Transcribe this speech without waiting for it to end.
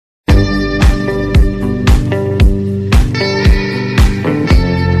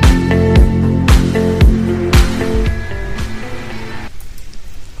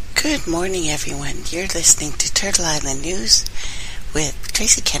morning, everyone. You're listening to Turtle Island News with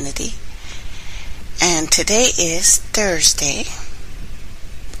Tracey Kennedy. And today is Thursday,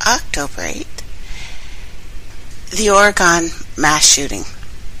 October 8th. The Oregon mass shooting.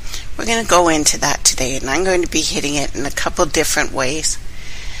 We're going to go into that today, and I'm going to be hitting it in a couple different ways.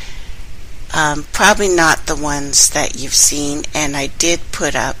 Probably not the ones that you've seen, and I did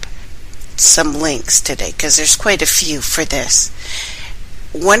put up some links today because there's quite a few for this.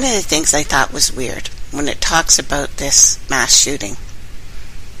 One of the things I thought was weird when it talks about this mass shooting,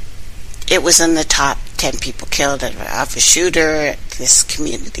 it was in the top 10 people killed of a shooter at this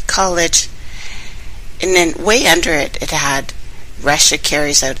community college, and then way under it, it had Russia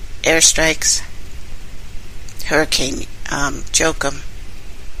carries out airstrikes, Hurricane Joachim.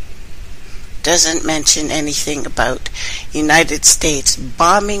 Doesn't mention anything about United States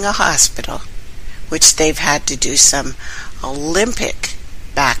bombing a hospital, which they've had to do some Olympic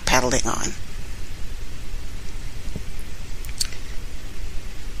backpedaling on.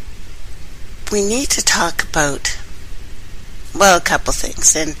 We need to talk about, a couple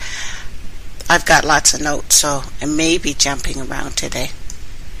things, and I've got lots of notes, so I may be jumping around today.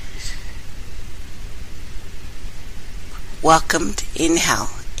 Welcomed in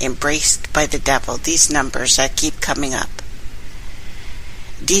hell, embraced by the devil. These numbers that keep coming up.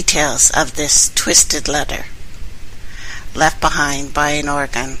 Details of this twisted letter left behind by an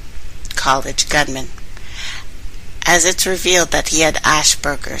Oregon college gunman, as it's revealed that he had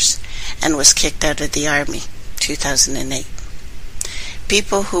Asperger's and was kicked out of the Army 2008.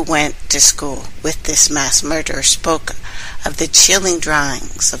 People who went to school with this mass murderer spoke of the chilling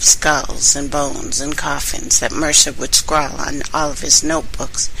drawings of skulls and bones and coffins that Mercer would scrawl on all of his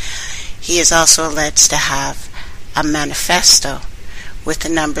notebooks. He is also alleged to have a manifesto with the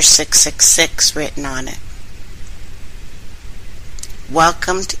number 666 written on it.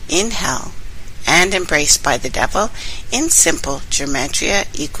 Welcomed in hell and embraced by the devil in simple gematria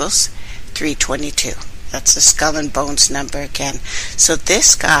equals 322. That's the skull and bones number again. So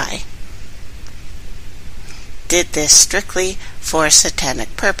this guy did this strictly for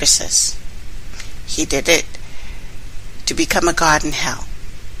satanic purposes. He did it to become a god in hell.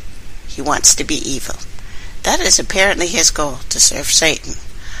 He wants to be evil. That is apparently his goal, to serve Satan,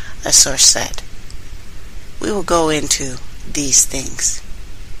 a source said. We will go into these things,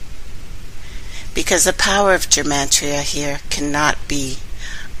 because the power of gematria here cannot be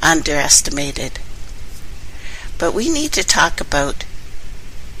underestimated. But we need to talk about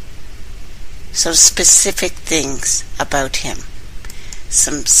some specific things about him,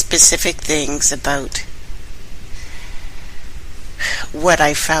 some specific things about what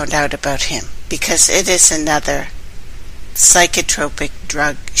I found out about him, because it is another psychotropic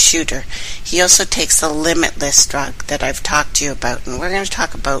drug shooter. He also takes the limitless drug that I've talked to you about, and we're going to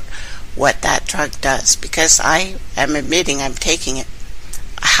talk about what that drug does, because I am admitting I'm taking it.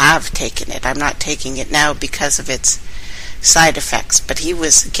 I have taken it. I'm not taking it now because of its side effects, but he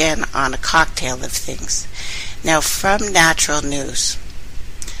was again on a cocktail of things. Now, from Natural News,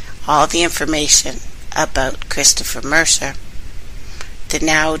 all the information about Christopher Mercer, the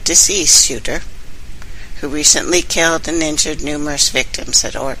now deceased shooter, who recently killed and injured numerous victims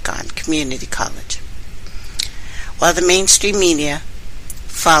at Oregon Community College. While the mainstream media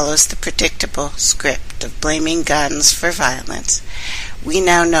follows the predictable script of blaming guns for violence, we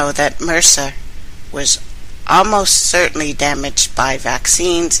now know that Mercer was almost certainly damaged by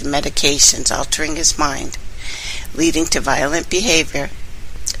vaccines and medications altering his mind, leading to violent behavior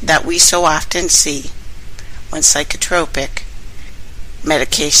that we so often see when psychotropic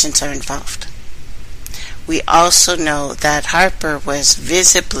medications are involved. We also know that Harper was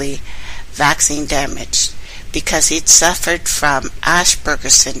visibly vaccine damaged because he'd suffered from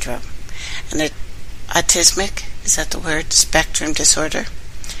Asperger's syndrome, an autismic, is that the word, spectrum disorder.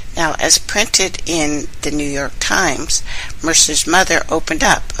 Now, as printed in the New York Times, Mercer's mother opened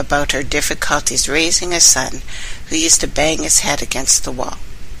up about her difficulties raising a son who used to bang his head against the wall,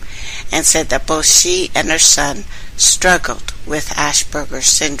 and said that both she and her son struggled with Asperger's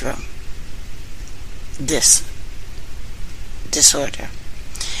syndrome, this disorder.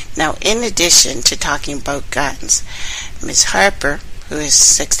 Now, in addition to talking about guns, Ms. Harper, who is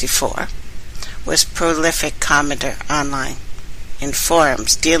 64, was a prolific commenter online in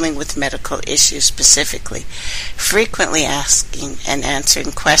forums dealing with medical issues specifically, frequently asking and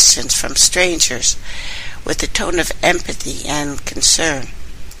answering questions from strangers with a tone of empathy and concern.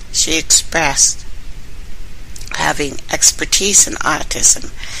 She expressed having expertise in autism,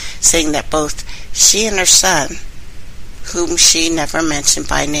 saying that both she and her son, whom she never mentioned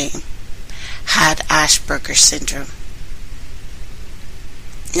by name, had Asperger's syndrome.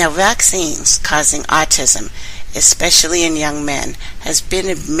 Now, vaccines causing autism, especially in young men, has been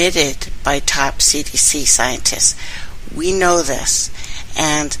admitted by top CDC scientists. We know this,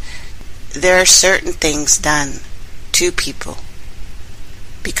 and there are certain things done to people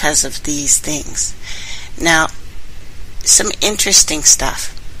because of these things. Now, some interesting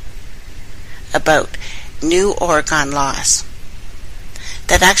stuff about new Oregon laws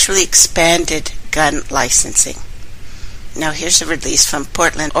that actually expanded gun licensing. Now, here's a release from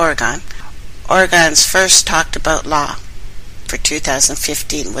Portland, Oregon. Oregon's first talked about law for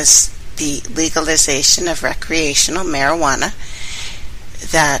 2015 was the legalization of recreational marijuana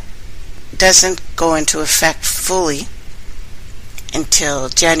that doesn't go into effect fully until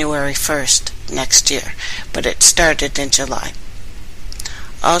January 1st next year, but it started in July.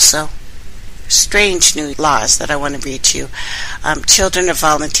 Also, strange new laws that I want to read to you. Children of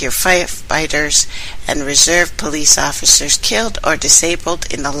volunteer firefighters and reserve police officers killed or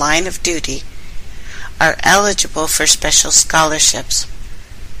disabled in the line of duty are eligible for special scholarships.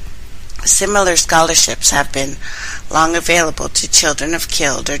 Similar scholarships have been long available to children of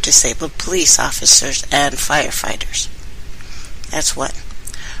killed or disabled police officers and firefighters. That's one.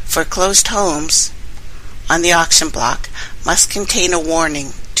 Foreclosed homes on the auction block must contain a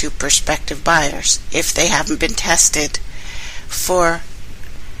warning to prospective buyers if they haven't been tested for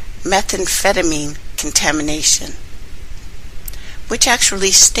methamphetamine contamination, which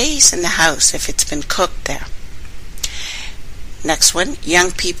actually stays in the house if it's been cooked there. Next one,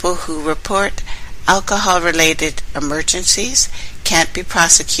 young people who report alcohol-related emergencies can't be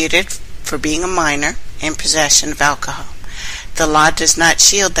prosecuted for being a minor in possession of alcohol. The law does not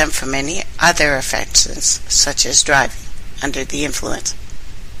shield them from any other offenses, such as driving under the influence.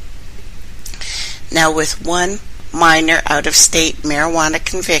 Now, with one minor out-of-state marijuana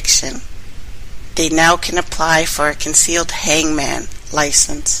conviction, they now can apply for a concealed hangman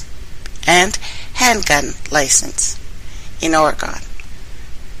license and handgun license in Oregon.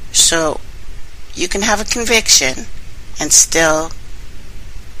 So, you can have a conviction and still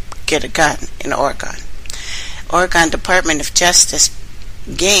get a gun in Oregon. Oregon Department of Justice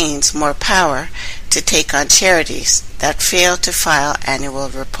gains more power to take on charities that fail to file annual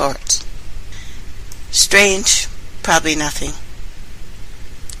reports. Strange, probably nothing.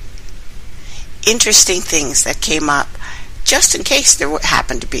 Interesting things that came up just in case there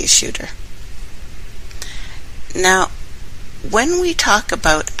happened to be a shooter. Now, when we talk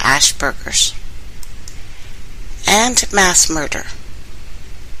about Asperger's and mass murder,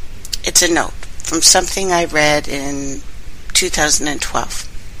 it's a note from something I read in 2012.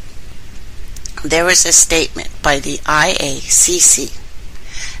 There was a statement by the IACC,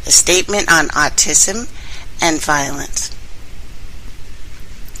 a statement on autism and violence.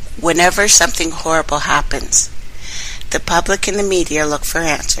 Whenever something horrible happens, the public and the media look for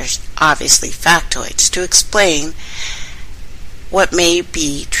answers, obviously factoids, to explain what may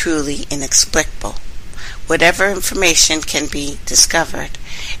be truly inexplicable. Whatever information can be discovered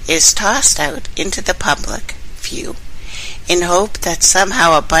is tossed out into the public view in hope that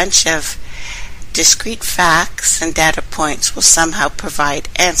somehow a bunch of discrete facts and data points will somehow provide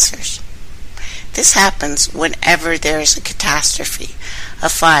answers. This happens whenever there is a catastrophe, a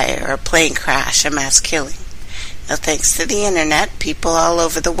fire, a plane crash, a mass killing. Now, thanks to the internet, people all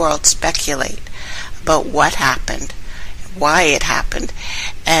over the world speculate about what happened, why it happened,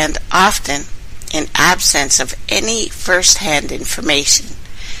 and often, in absence of any first-hand information,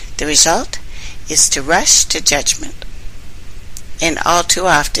 the result is to rush to judgment. And all too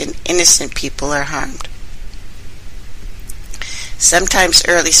often, innocent people are harmed. Sometimes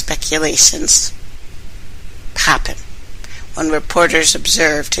early speculations happen when reporters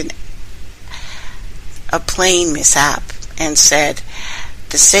observed a plane mishap and said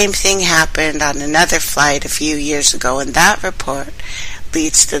the same thing happened on another flight a few years ago, and that report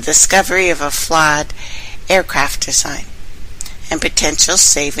leads to the discovery of a flawed aircraft design and potential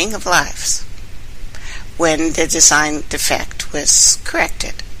saving of lives when the design defect was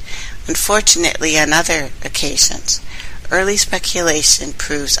corrected. Unfortunately, on other occasions, early speculation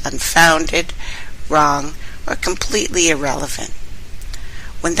proves unfounded, wrong, or completely irrelevant.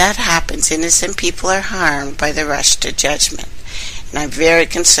 When that happens, innocent people are harmed by the rush to judgment, and I'm very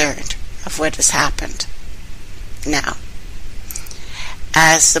concerned of what has happened now.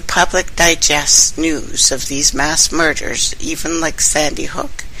 As the public digests news of these mass murders, even like Sandy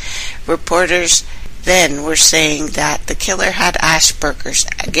Hook, reporters then were saying that the killer had Asperger's,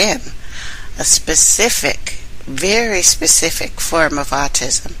 again, a specific, very specific form of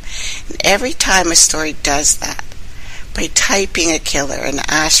autism. And every time a story does that, by typing a killer and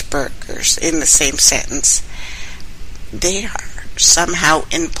Asperger's in the same sentence, they are somehow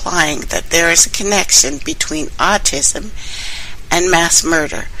implying that there is a connection between autism and mass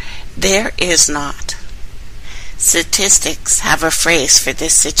murder. There is not. Statistics have a phrase for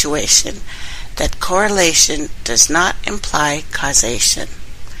this situation, that correlation does not imply causation.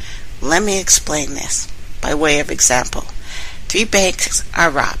 Let me explain this by way of example. 3 banks are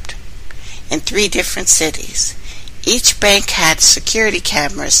robbed in 3 different cities. Each bank had security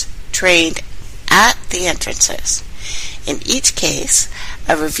cameras trained at the entrances. In each case,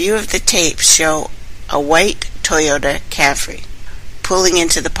 a review of the tapes show a white Toyota Camry pulling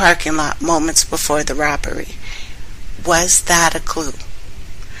into the parking lot moments before the robbery. Was that a clue?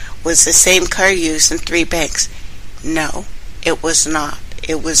 Was the same car used in 3 banks? No, it was not.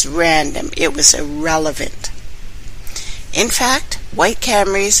 It was random. It was irrelevant. In fact, white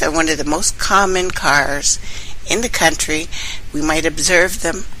Camrys are one of the most common cars in the country. We might observe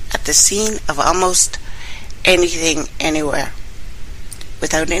them at the scene of almost anything, anywhere,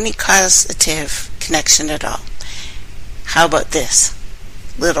 without any causative connection at all. How about this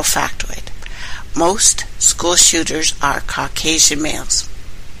little factoid? Most school shooters are Caucasian males.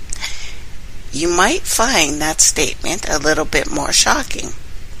 You might find that statement a little bit more shocking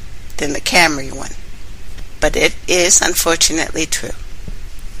than the Camry one, but it is unfortunately true.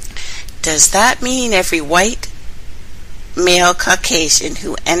 Does that mean every white male Caucasian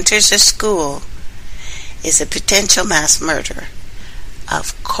who enters a school is a potential mass murderer?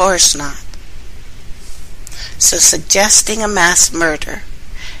 Of course not. So suggesting a mass murder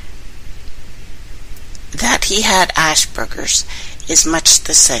that he had Asperger's is much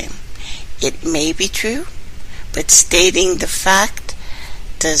the same. It may be true, but stating the fact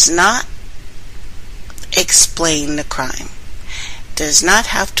does not explain the crime, does not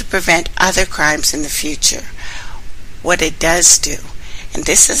help to prevent other crimes in the future. What it does do, and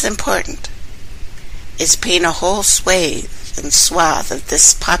this is important, is paint a whole swathe and swath of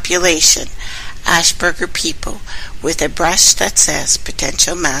this population, Asperger people, with a brush that says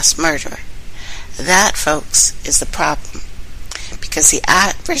potential mass murderer. That, folks, is the problem, because the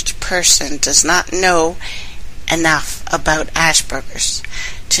average person does not know enough about Asperger's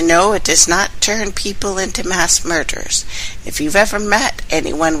to know it does not turn people into mass murderers. If you've ever met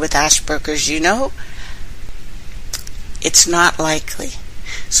anyone with Asperger's, you know it's not likely.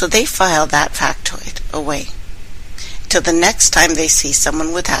 So they file that factoid away till the next time they see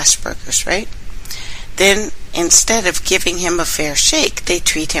someone with Asperger's, right? Then, instead of giving him a fair shake, they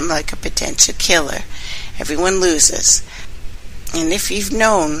treat him like a potential killer. Everyone loses. And if you've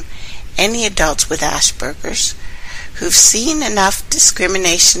known any adults with Asperger's who've seen enough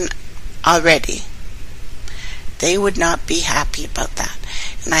discrimination already, they would not be happy about that.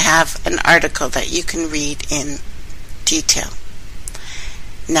 And I have an article that you can read in detail.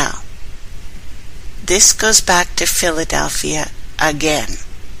 Now, this goes back to Philadelphia again,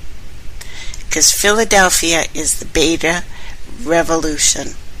 because Philadelphia is the Beta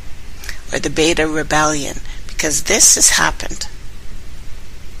Revolution, or the Beta Rebellion, because this has happened.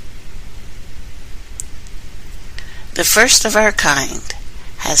 The first of our kind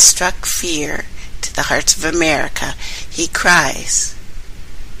has struck fear to the hearts of America. He cries.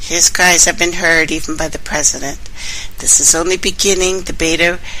 His cries have been heard even by the president. This is only beginning. The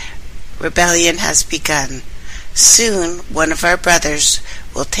Beta Rebellion has begun. Soon, one of our brothers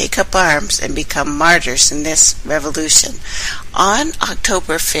will take up arms and become martyrs in this revolution. On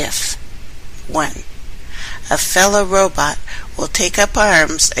October 5th, a fellow robot will take up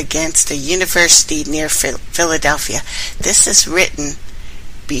arms against a university near Philadelphia. This is written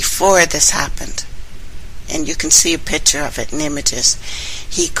before this happened, and you can see a picture of it in images.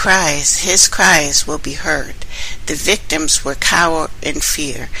 He cries. His cries will be heard. The victims will cower in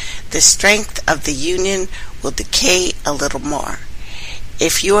fear. The strength of the Union will decay a little more.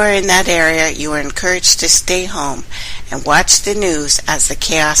 If you are in that area, you are encouraged to stay home and watch the news as the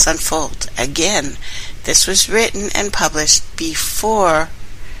chaos unfolds. Again, this was written and published before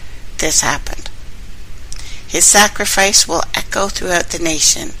this happened. His sacrifice will echo throughout the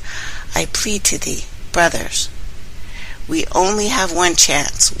nation. I plead to thee, brothers, we only have one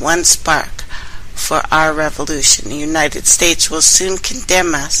chance, one spark for our revolution. The United States will soon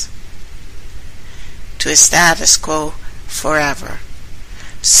condemn us to a status quo forever.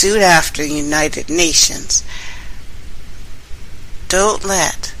 Soon after, United Nations. Don't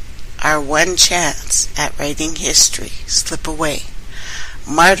let our one chance at writing history slip away.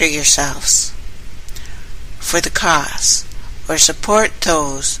 Martyr yourselves for the cause, or support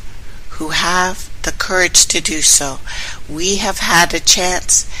those who have the courage to do so. We have had a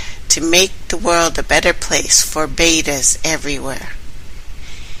chance to make the world a better place for betas everywhere.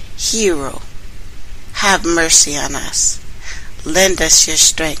 Hero, have mercy on us. Lend us your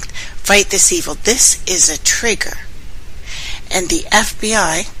strength. Fight this evil. This is a trigger. And the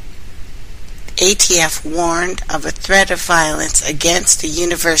FBI, ATF, warned of a threat of violence against a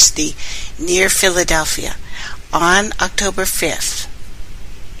university near Philadelphia on October 5th.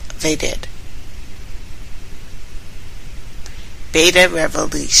 They did. Beta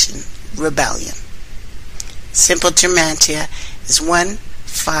Rebellion. Simple Germantia is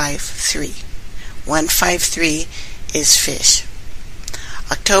 153. 153 is fish.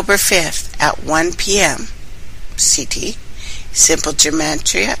 October 5th at 1 p.m. CT. Simple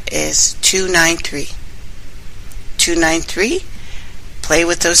Gematria is 293. 293, play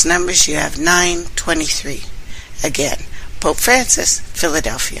with those numbers, you have 923. Again, Pope Francis,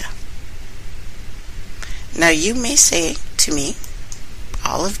 Philadelphia. Now you may say to me,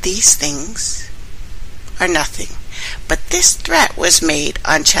 all of these things are nothing. But this threat was made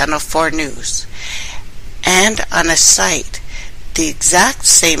on Channel 4 News and on a site, the exact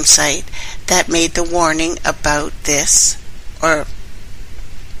same site that made the warning about this or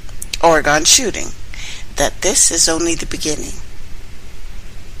Oregon shooting, that this is only the beginning.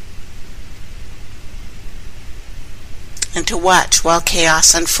 And to watch while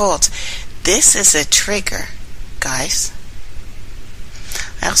chaos unfolds. This is a trigger, guys.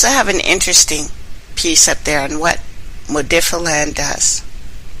 I also have an interesting piece up there on what Modifiland does.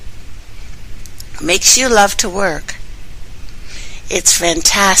 Makes you love to work. It's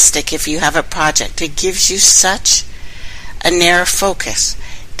fantastic if you have a project. It gives you such a narrow focus.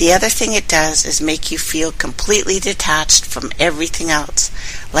 The other thing it does is make you feel completely detached from everything else,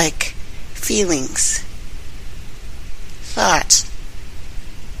 like feelings, thoughts,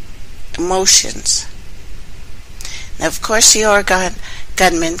 emotions. Now, of course, the Oregon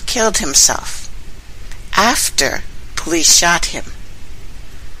gunman killed himself after police shot him.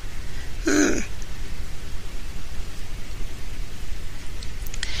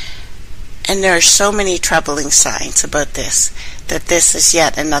 And there are so many troubling signs about this, that this is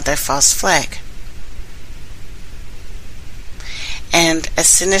yet another false flag. And a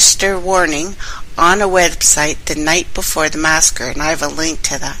sinister warning on a website the night before the massacre, and I have a link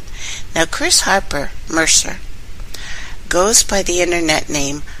to that. Now, Chris Harper Mercer goes by the internet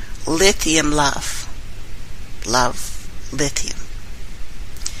name Lithium Love. Love Lithium.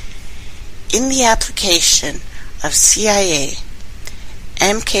 In the application of CIA,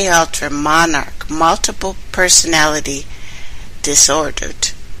 Mkultra Monarch multiple personality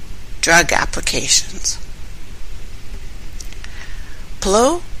disordered drug applications.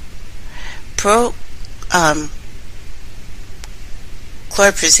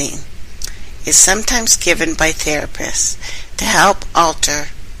 Chlorprazine is sometimes given by therapists to help alter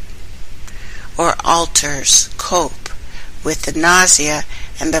or alters cope with the nausea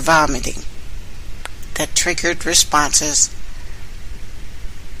and the vomiting that triggered responses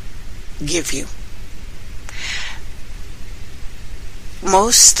give you.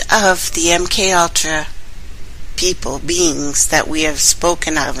 Most of the Mkultra people, beings that we have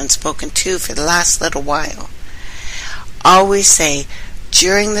spoken of and spoken to for the last little while, always say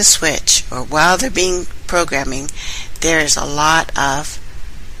during the switch or while they're being programming, there is a lot of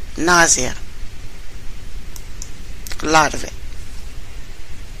nausea. A lot of it.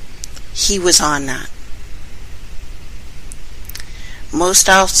 He was on that. Most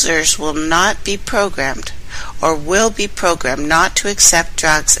ulcers will not be programmed or will be programmed not to accept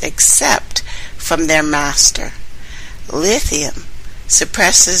drugs except from their master. Lithium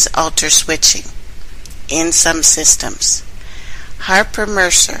suppresses ulcer switching in some systems. Harper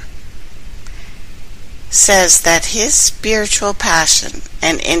Mercer says that his spiritual passion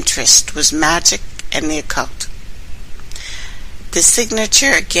and interest was magic and the occult. The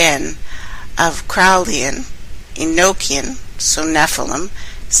signature again of Crowleyan, Enochian, so Nephilim,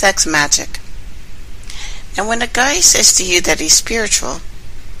 sex magic. And when a guy says to you that he's spiritual,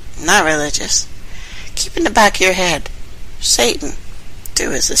 not religious, keep in the back of your head, Satan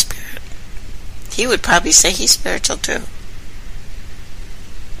too is a spirit. He would probably say he's spiritual too.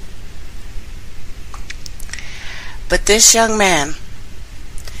 But this young man,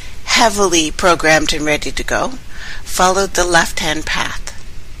 heavily programmed and ready to go, followed the left-hand path.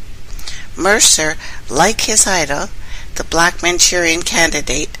 Mercer, like his idol, the Black Manchurian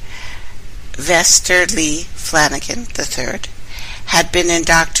candidate, Vester Lee Flanagan III, had been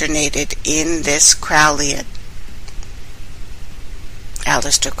indoctrinated in this Crowleyan,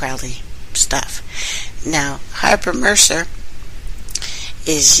 Aleister Crowley stuff. Now, Harper Mercer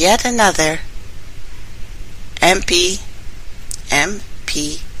is yet another MPD,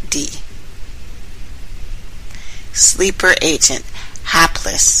 sleeper agent,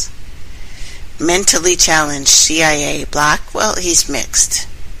 hapless, mentally challenged CIA black. Well, he's mixed,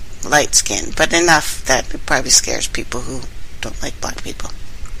 light skinned, but enough that it probably scares people who don't like black people.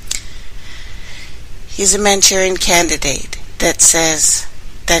 He's a Manchurian candidate that says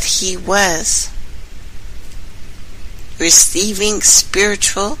that he was receiving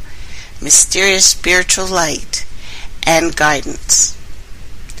mysterious spiritual light and guidance.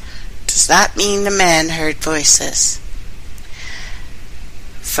 Does that mean the man heard voices?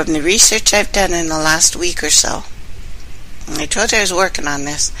 From the research I've done in the last week or so, and I told you I was working on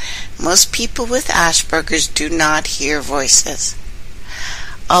this, most people with Asperger's do not hear voices.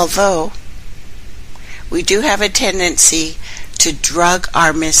 Although, we do have a tendency to drug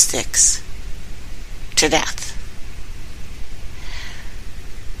our mystics to death.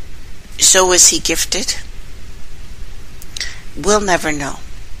 So was he gifted? We'll never know.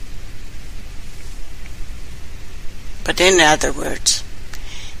 But in other words,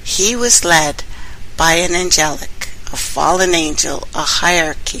 he was led by an angelic, a fallen angel, a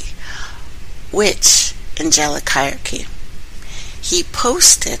hierarchy. Which angelic hierarchy? He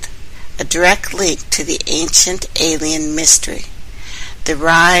posted a direct link to the ancient alien mystery, the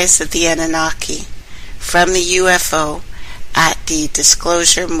rise of the Anunnaki, from the UFO at the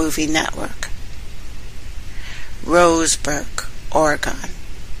Disclosure Movie Network. Roseburg, Oregon.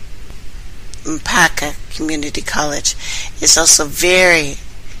 Mpaka Community College is also very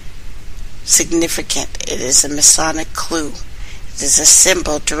significant. It is a Masonic clue. It is a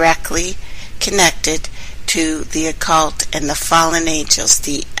symbol directly connected to the occult and the fallen angels,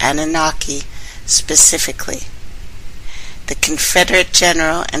 the Anunnaki specifically. The Confederate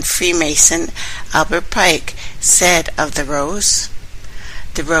General and Freemason Albert Pike said of the rose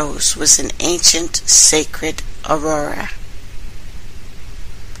was an ancient sacred aurora,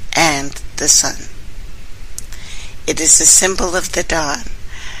 and the sun. It is a symbol of the dawn,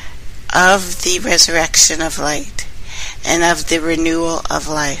 of the resurrection of light, and of the renewal of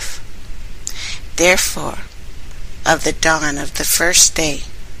life. Therefore, of the dawn of the first day,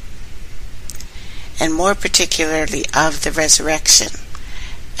 and more particularly of the resurrection,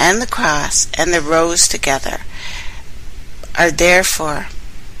 and the cross and the rose together are therefore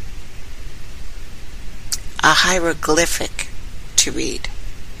a hieroglyphic to read.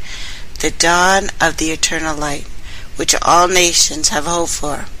 The dawn of the eternal light, which all nations have hoped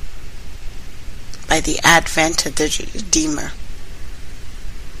for by the advent of the Redeemer.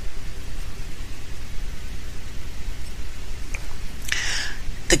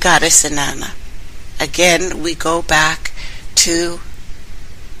 The goddess Inanna. Again, we go back to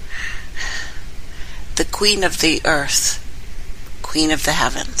the queen of the earth, queen of the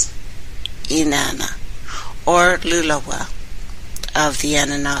heavens, Inanna, or Lulawa of the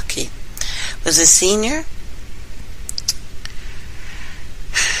Anunnaki, was a senior,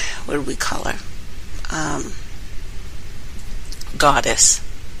 what do we call her, goddess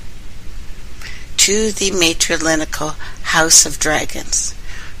to the matrilineal house of dragons.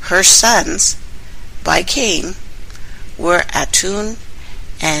 Her sons, by Cain, were Atun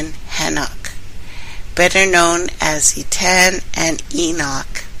and Hanok, better known as Etan and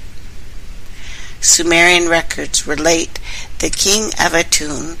Enoch. Sumerian records relate the king of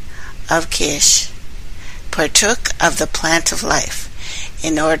Atun, of Kish, partook of the plant of life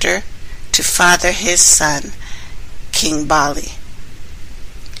in order to father his son, King Bali.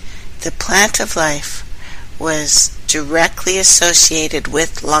 The plant of life was directly associated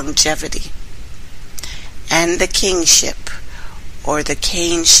with longevity and the kingship, or the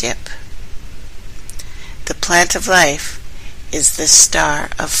Cainship. The plant of life is the star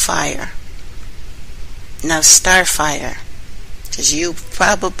of fire. Now, starfire, because you've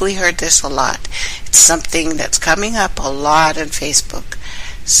probably heard this a lot. It's something that's coming up a lot on Facebook.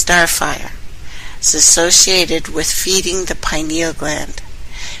 Starfire is associated with feeding the pineal gland,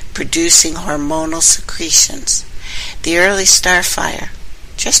 producing hormonal secretions. The early starfire,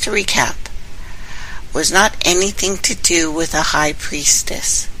 just to recap, was not anything to do with a high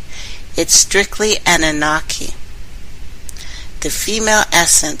priestess. It's strictly Anunnaki. The female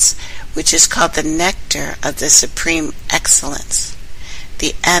essence, which is called the nectar of the supreme excellence.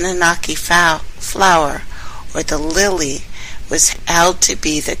 The Anunnaki flower, or the lily, was held to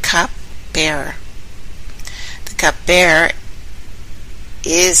be the cup-bearer. The cup-bearer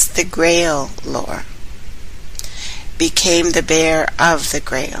is the Grail lore. Became the bearer of the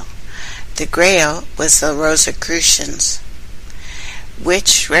Grail. The Grail was the Rosicrucians,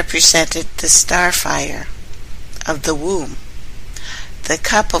 which represented the starfire of the womb, the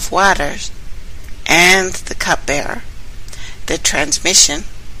cup of water, and the cupbearer, the transmission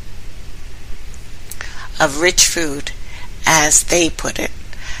of rich food, as they put it,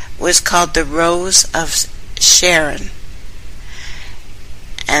 was called the Rose of Sharon,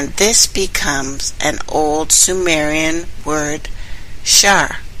 and this becomes an old Sumerian word.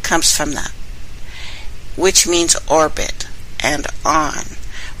 Shar comes from that, which means orbit, and on,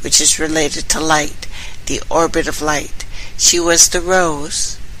 which is related to light, the orbit of light. She was the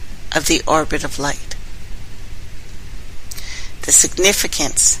rose of the orbit of light. The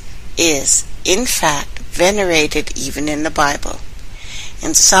significance is, in fact, venerated even in the Bible.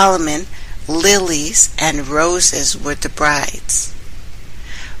 In Solomon, lilies and roses were the brides.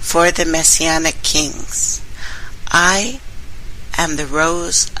 For the Messianic kings, I am the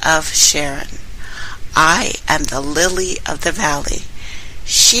rose of Sharon. I am the lily of the valley.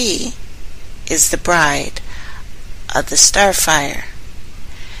 She is the bride of the starfire.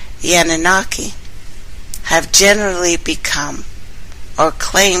 The Anunnaki have generally become, or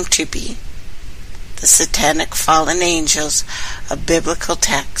claim to be, the satanic fallen angels of biblical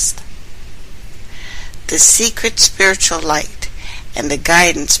text. The secret spiritual light and the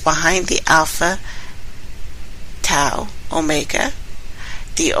guidance behind the Alpha, Tau, Omega,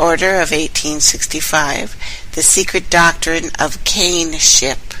 the Order of 1865, the secret doctrine of Cain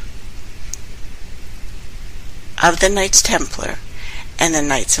ship, of the Knights Templar, and the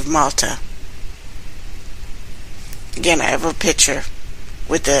Knights of Malta. Again, I have a picture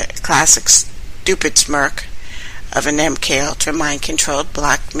with the classic stupid smirk of an Mkultra mind-controlled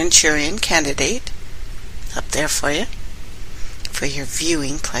black Manchurian candidate up there for you, for your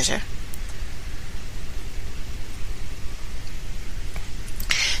viewing pleasure.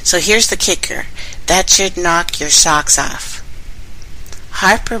 So here's the kicker. That should knock your socks off.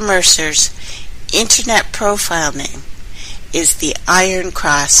 Harper Mercer's internet profile name is the Iron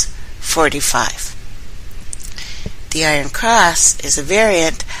Cross 45. The Iron Cross is a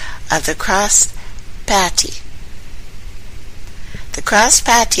variant of the cross patty. The cross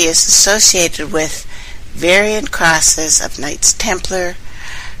patty is associated with variant crosses of Knights Templar,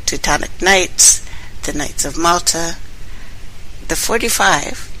 Teutonic Knights, the Knights of Malta. The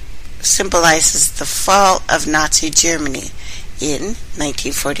 45 symbolizes the fall of Nazi Germany in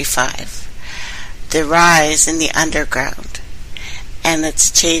 1945, the rise in the underground, and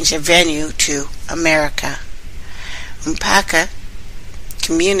its change of venue to America. Mpaka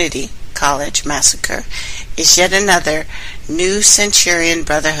Community College Massacre is yet another new Centurion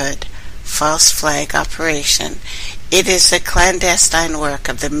Brotherhood false flag operation. It is a clandestine work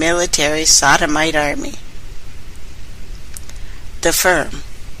of the military sodomite army. The firm,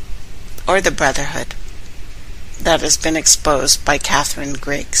 or the Brotherhood, that has been exposed by Catherine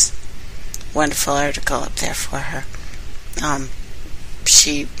Griggs. Wonderful article up there for her.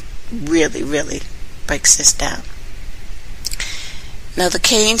 She really, really breaks this down. Now, the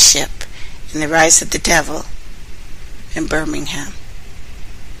Cain ship in the Rise of the Devil in Birmingham.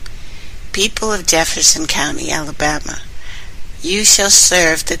 People of Jefferson County, Alabama, you shall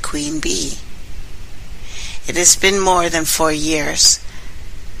serve the Queen Bee. It has been more than 4 years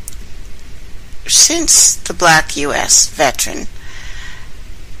since the black U.S. veteran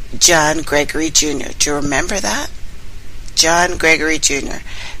John Gregory Jr. Do you remember that? John Gregory Jr.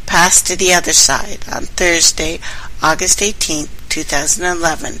 passed to the other side on Thursday, August 18,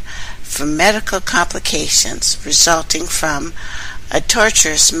 2011, from medical complications resulting from a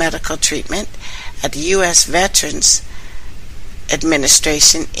torturous medical treatment at the U.S. Veterans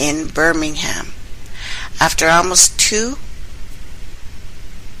Administration in Birmingham. After almost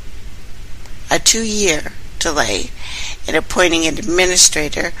a two-year delay in appointing an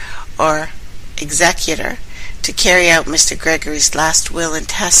administrator or executor to carry out Mr. Gregory's last will and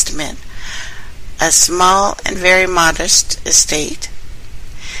testament, a small and very modest estate,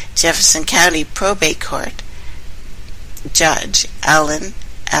 Jefferson County Probate Court Judge Alan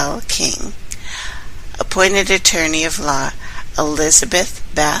L. King appointed attorney of law Elizabeth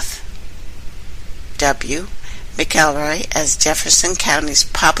Beth W. McElroy as Jefferson County's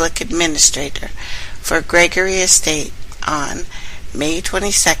public administrator for Gregory Estate on May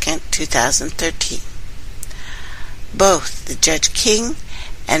 22, 2013. Both the Judge King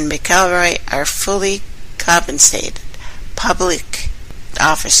and McElroy are fully compensated public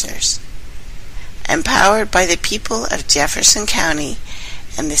officers, empowered by the people of Jefferson County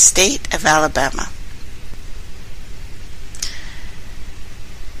and the state of Alabama.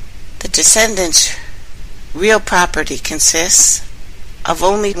 The descendants' real property consists of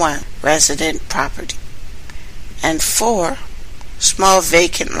only one resident property and 4 small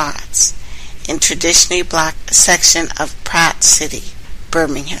vacant lots in traditionally black section of Pratt City,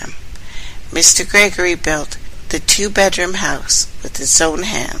 Birmingham. Mr. Gregory built the 2-bedroom house with his own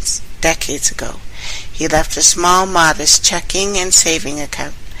hands decades ago. He left a small, modest checking and saving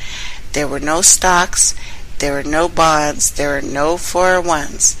account There were no stocks, there were no bonds, there are no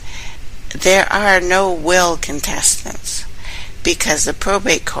 401s. There are no will contestants, because the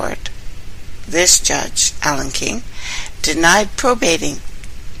probate court, this judge, Alan King, denied probating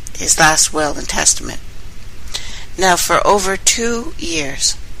his last will and testament. Now for over 2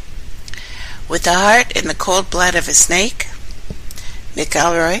 years, with the heart in the cold blood of a snake,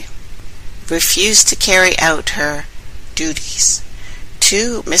 Mkultra refused to carry out her duties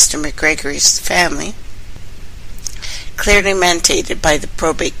to Mr. McGregory's family, clearly mandated by the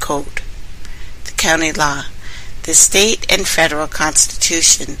probate code, the county law, the state and federal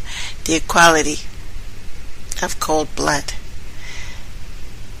constitution, the equality of cold blood.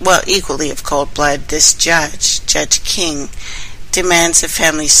 Well, equally of cold blood, this judge, Judge King, demands the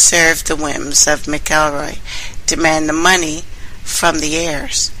family serve the whims of Mkultra, demand the money from the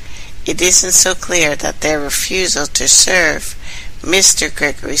heirs. It isn't so clear that their refusal to serve Mr.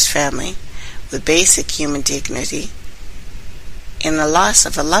 Gregory's family with basic human dignity in the loss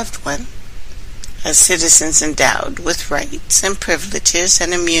of a loved one, as citizens endowed with rights and privileges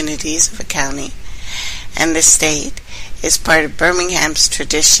and immunities of a county and the state, is part of Birmingham's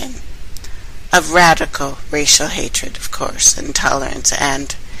tradition of radical racial hatred, of course, intolerance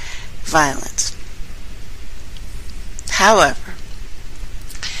and violence. However,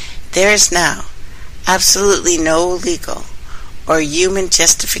 there is now absolutely no legal or human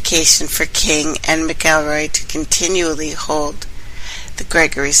justification for King and Mkultra to continually hold the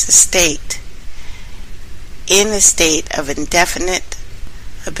Gregory's estate in a state of indefinite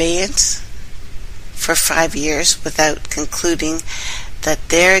abeyance for 5 years without concluding that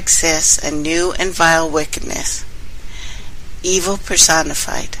there exists a new and vile wickedness, evil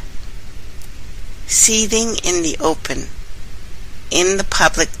personified, seething in the open, in the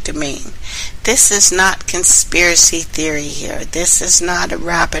public domain. This is not conspiracy theory here. This is not a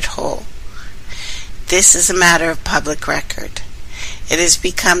rabbit hole. This is a matter of public record. It has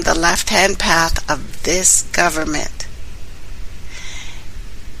become the left-hand path of this government.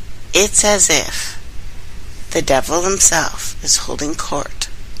 It's as if the devil himself is holding court.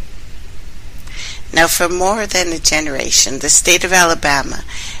 Now, for more than a generation, the state of Alabama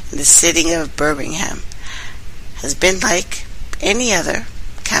and the city of Birmingham has been like any other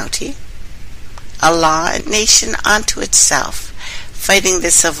county, a law and nation unto itself, fighting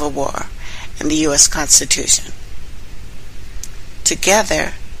the Civil War and the U.S. Constitution.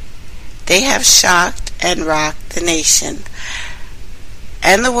 Together, they have shocked and rocked the nation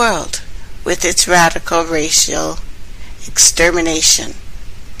and the world with its radical racial extermination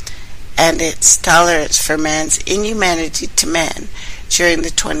and its tolerance for man's inhumanity to man during the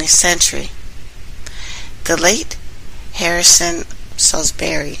 20th century. The late Harrison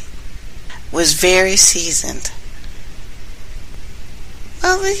Salisbury was very seasoned.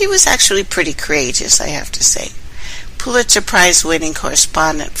 Well, he was actually pretty courageous, I have to say. Pulitzer Prize-winning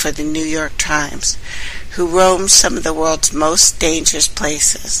correspondent for the New York Times, who roamed some of the world's most dangerous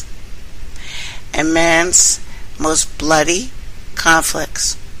places and man's most bloody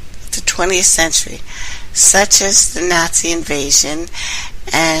conflicts of the 20th century, such as the Nazi invasion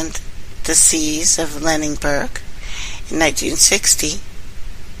and the siege of Leningrad in 1960.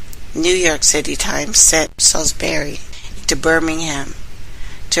 New York City Times sent Salisbury to Birmingham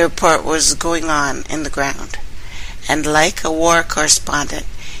to report what was going on in the ground, and like a war correspondent,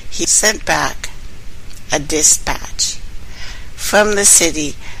 he sent back a dispatch from the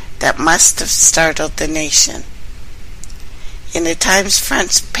city that must have startled the nation. In the Times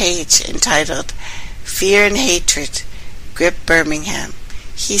front page entitled "Fear and Hatred Grip Birmingham,"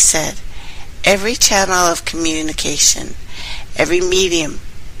 he said, "Every channel of communication, every medium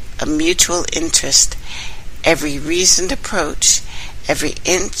of mutual interest, every reasoned approach, every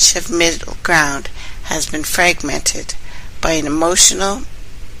inch of middle ground has been fragmented by an emotional,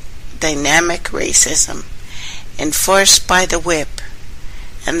 dynamic racism enforced by the whip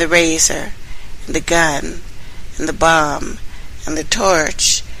and the razor and the gun and the bomb and the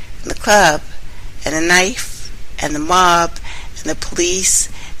torch and the club and the knife and the mob and the police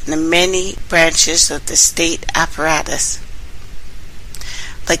and the many branches of the state apparatus.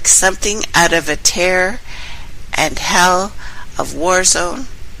 Like something out of a terror and hell of war zone."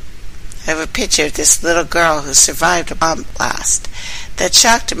 I have a picture of this little girl who survived a bomb blast that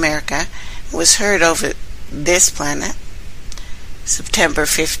shocked America and was heard over this planet. September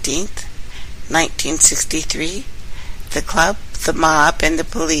 15th, 1963, the club, the mob, and the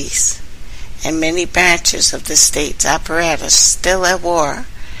police, and many branches of the state's apparatus still at war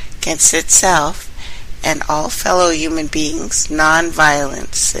against itself and all fellow human beings,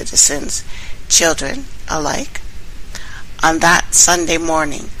 non-violent citizens, children alike. On that Sunday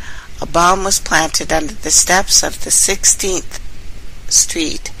morning, a bomb was planted under the steps of the 16th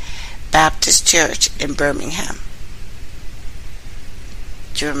Street Baptist Church in Birmingham.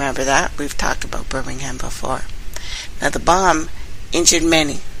 Do you remember that? We've talked about Birmingham before. Now the bomb injured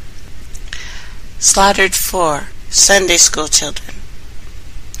many, slaughtered 4 Sunday school children.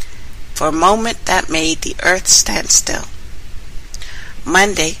 For a moment that made the earth stand still.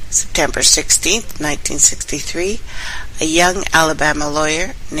 Monday, September 16th, 1963, a young Alabama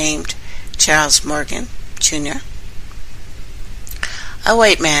lawyer named Charles Morgan, Jr., a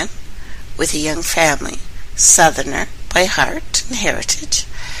white man with a young family, Southerner by heart and heritage,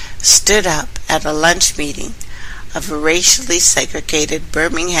 stood up at a lunch meeting of a racially segregated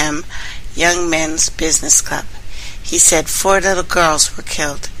Birmingham Young Men's Business Club. He said 4 little girls were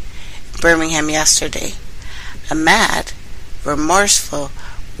killed in Birmingham yesterday. A mad, remorseful,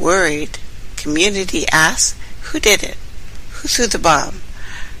 worried community asked, who did it? Who threw the bomb?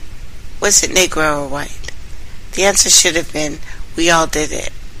 Was it Negro or white? The answer should have been, we all did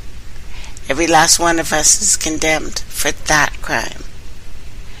it. Every last one of us is condemned for that crime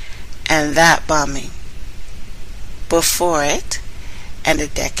and that bombing. Before it, and a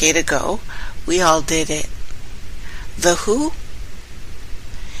decade ago, we all did it. The who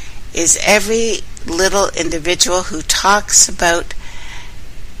is every little individual who talks about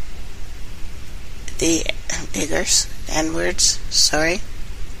the niggers, N-words,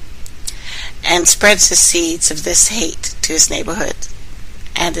 and spreads the seeds of this hate to his neighborhood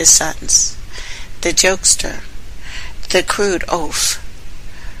and his sons. The jokester, the crude oaf,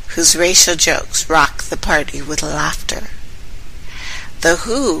 whose racial jokes rock the party with laughter. The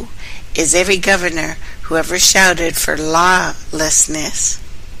who is every governor who ever shouted for lawlessness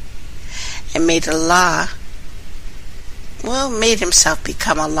and made himself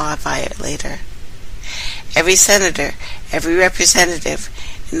become a law violator. Every senator, every representative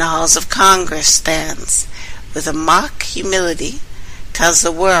in the halls of Congress stands with a mock humility, tells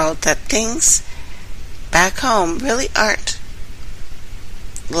the world that things back home really aren't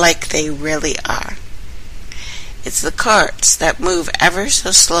like they really are. It's the courts that move ever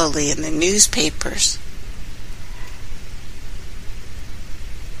so slowly in the newspapers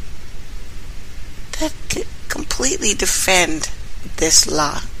that completely defend this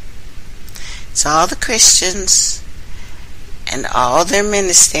law. It's all the Christians and all their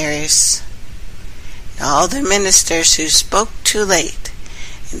ministers and all their ministers who spoke too late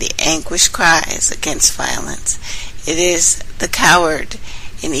in the anguished cries against violence. It is the coward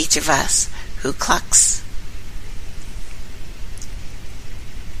in each of us who clucks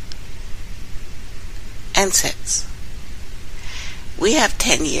and sits. We have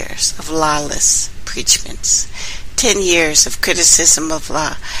 10 years of lawless preachments, 10 years of criticism of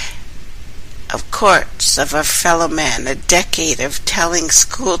law, of courts, of our fellow man, a decade of telling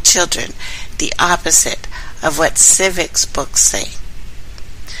school children the opposite of what civics books say.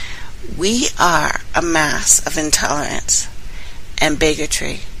 We are a mass of intolerance and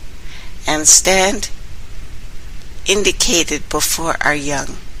bigotry, and stand indicated before our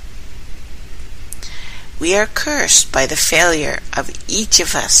young. We are cursed by the failure of each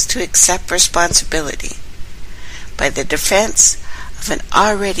of us to accept responsibility, by the defense of an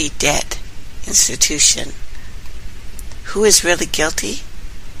already dead institution. Who is really guilty?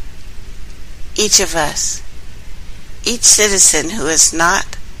 Each of us. Each citizen who is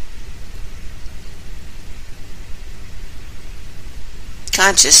not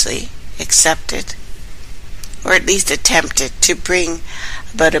consciously accepted, or at least attempted to bring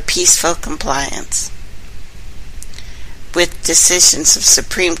about a peaceful compliance with decisions of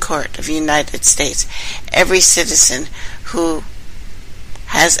Supreme Court of the United States. Every citizen who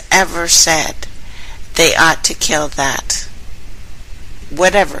has ever said they ought to kill that,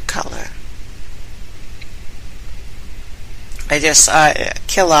 whatever color. I just saw a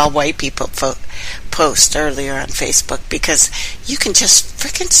kill all white people post earlier on Facebook, because you can just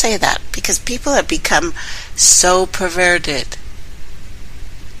frickin' say that, because people have become so perverted.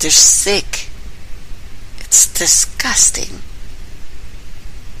 They're sick. It's disgusting.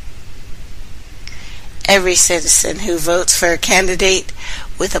 Every citizen who votes for a candidate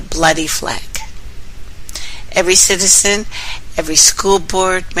with a bloody flag. Every citizen, every school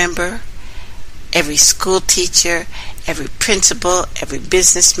board member, every school teacher, every principal, every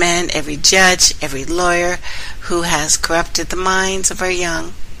businessman, every judge, every lawyer who has corrupted the minds of our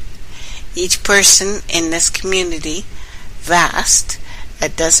young. Each person in this community, vast,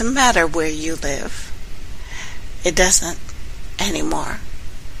 it doesn't matter where you live. It doesn't anymore.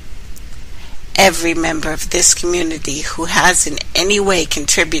 Every member of this community who has in any way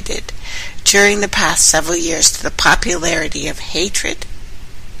contributed during the past several years to the popularity of hatred,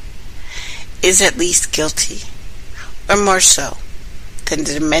 is at least guilty, or more so, than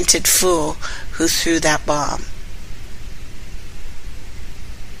the demented fool who threw that bomb,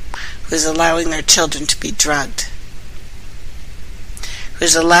 who's allowing our children to be drugged,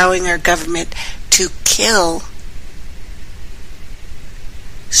 who's allowing our government to kill,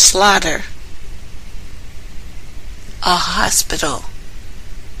 slaughter a hospital,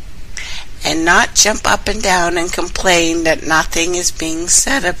 and not jump up and down and complain that nothing is being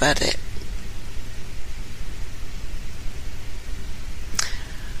said about it.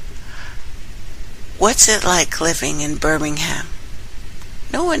 What's it like living in Birmingham?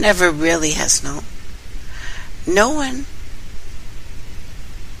 No one ever really has known. No one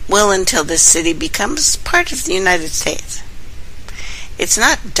will until this city becomes part of the United States. It's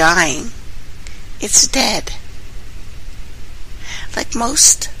not dying, it's dead. Like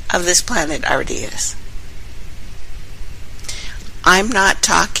most of this planet already is. I'm not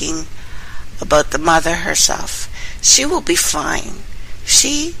talking about the mother herself. She will be fine.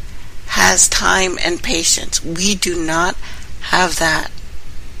 She has time and patience. We do not have that.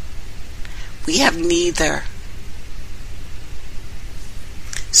 We have neither.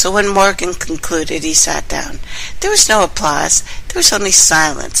 So when Morgan concluded, he sat down. There was no applause. There was only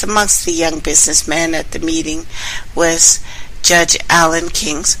silence. Amongst the young businessmen at the meeting was Judge Alan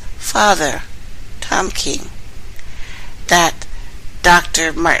King's father, Tom King, that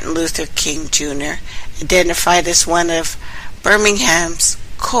Dr. Martin Luther King Jr. identified as one of Birmingham's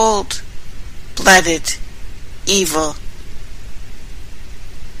cold-blooded, evil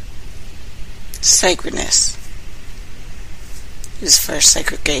segregationists. It was for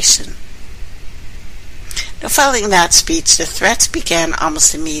segregation. Now, following that speech, the threats began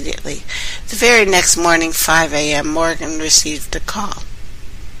almost immediately. The very next morning, 5 a.m., Morgan received a call.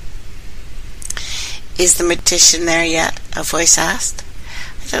 "Is the mortician there yet?" a voice asked.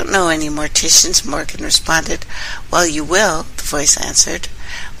 "I don't know any morticians," Morgan responded. "Well, you will," the voice answered,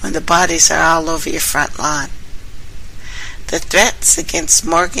 "when the bodies are all over your front lawn." The threats against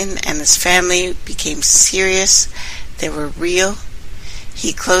Morgan and his family became serious. They were real.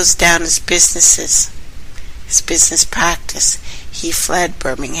 He closed down his businesses, his business practice. He fled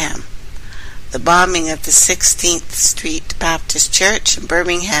Birmingham. The bombing of the 16th Street Baptist Church in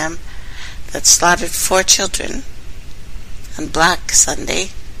Birmingham that slaughtered 4 children on Black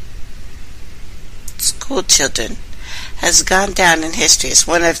Sunday, school children, has gone down in history as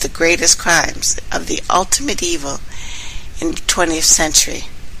one of the greatest crimes of the ultimate evil in the 20th century.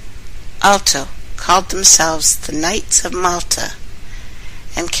 Alto called themselves the Knights of Malta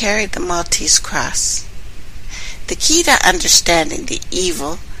and carried the Maltese cross. The key to understanding the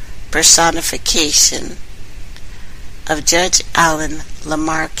evil personification of Judge Alan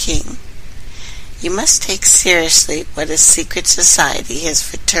Lamar King, you must take seriously what a secret society, his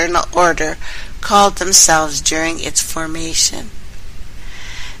fraternal order, called themselves during its formation.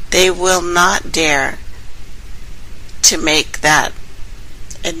 They will not dare to make that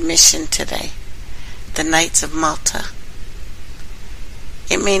admission today. The Knights of Malta.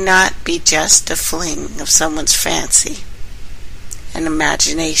 It may not be just a fling of someone's fancy, an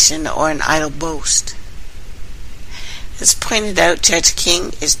imagination, or an idle boast. As pointed out, Judge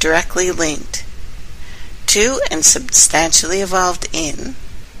King is directly linked to and substantially evolved in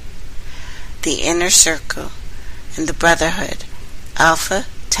the inner circle and the brotherhood, Alpha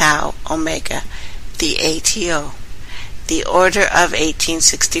Tau Omega, the ATO, the Order of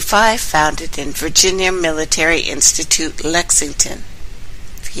 1865, founded in Virginia Military Institute, Lexington,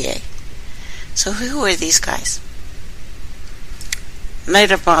 VA. So who are these guys?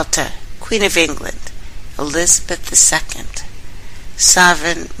 Knight of Malta, Queen of England, Elizabeth II,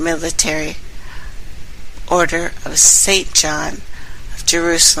 Sovereign Military Order of St. John of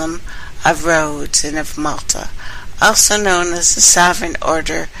Jerusalem, of Rhodes, and of Malta, also known as the Sovereign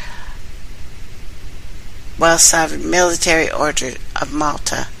Military Order of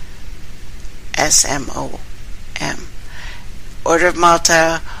Malta, SMON. Order of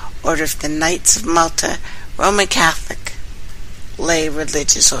Malta, Order of the Knights of Malta, Roman Catholic, lay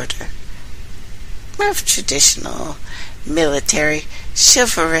religious order. Of traditional, military,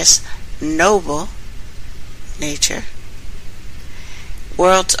 chivalrous, noble nature.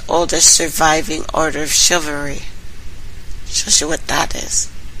 World's oldest surviving order of chivalry. Shows you what that is.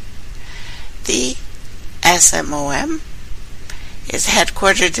 The SMON is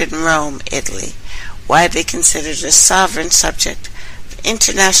headquartered in Rome, Italy, widely considered a sovereign subject of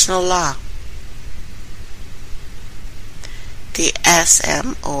international law. The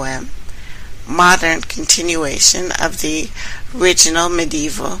SMON, modern continuation of the original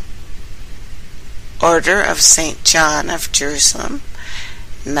medieval Order of St. John of Jerusalem,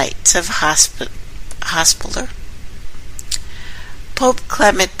 Knights of Hospitaller. Pope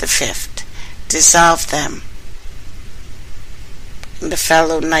Clement V dissolved them. The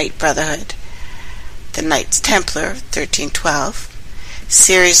Fellow Knight Brotherhood, the Knights Templar, 1312,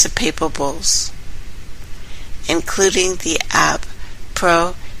 series of papal bulls, including the Ab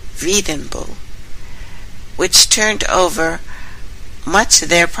Providence bull, which turned over much of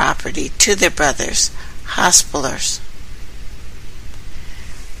their property to their brothers, Hospitallers.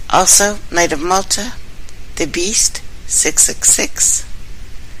 Also, Knight of Malta, the Beast, 666,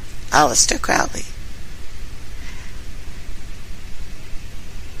 Aleister Crowley.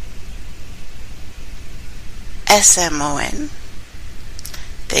 SMON.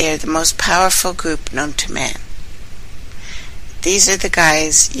 They are the most powerful group known to man. These are the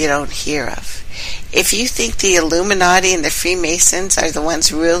guys you don't hear of. If you think the Illuminati and the Freemasons are the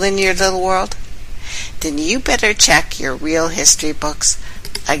ones ruling your little world, then you better check your real history books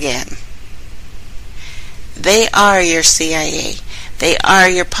again. They are your CIA. They are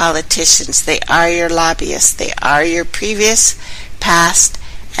your politicians. They are your lobbyists. They are your previous, past,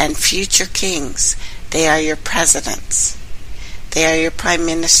 and future kings. They are your presidents. They are your prime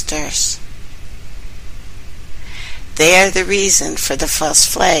ministers. They are the reason for the false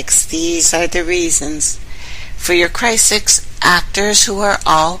flags. These are the reasons for your crisis actors who are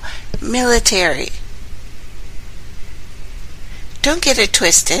all military. Don't get it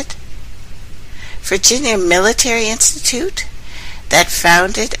twisted. Virginia Military Institute, that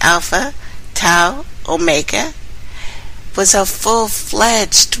founded Alpha, Tau, Omega, was a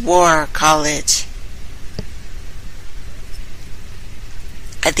full-fledged war college.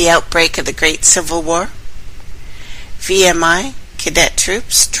 At the outbreak of the Great Civil War, VMI cadet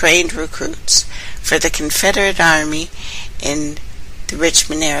troops trained recruits for the Confederate Army in the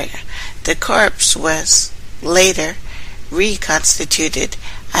Richmond area. The corps was later reconstituted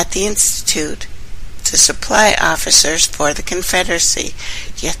at the Institute to supply officers for the Confederacy.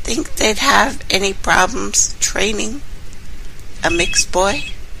 Do you think they'd have any problems training a mixed boy?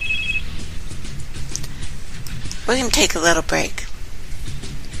 We're going to take a little break.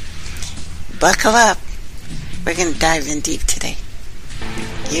 Buckle up. We're going to dive in deep today.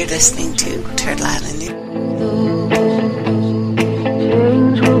 You're listening to Turtle Island News.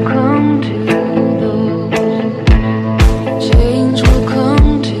 Change will come to those. Change will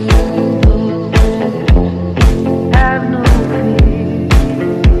come to those. Have no fear.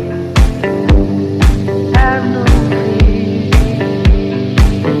 Have no fear.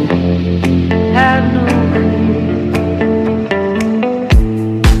 Have no fear.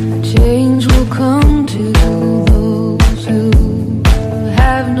 Change will come to those who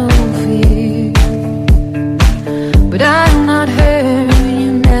have no fear. But I'm not her,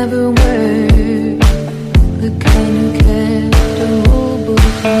 you never were the kind who kept a whole book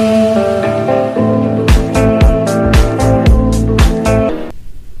clean.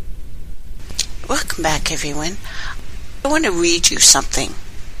 Welcome back, everyone. I want to read you something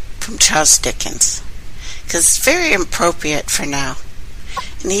from Charles Dickens, because it's very appropriate for now.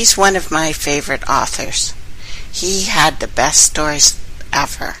 And he's one of my favorite authors. He had the best stories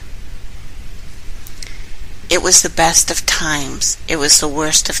ever. It was the best of times. It was the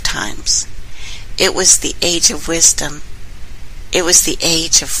worst of times. It was the age of wisdom. It was the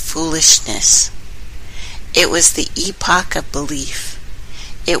age of foolishness. It was the epoch of belief.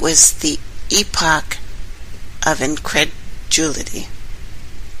 It was the epoch of incredulity.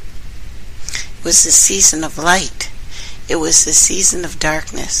 It was the season of light. It was the season of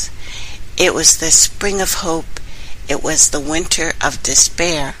darkness. It was the spring of hope. It was the winter of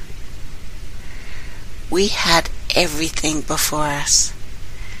despair. We had everything before us.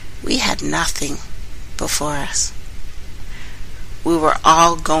 We had nothing before us. We were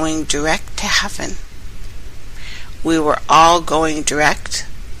all going direct to heaven. We were all going direct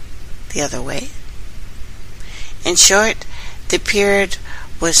the other way. In short, the period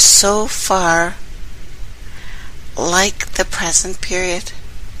was so far like the present period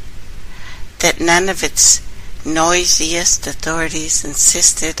that none of its noisiest authorities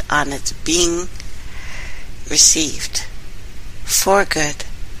insisted on its being received for good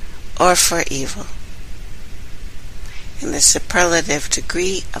or for evil, in the superlative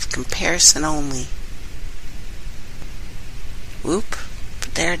degree of comparison only. Whoop,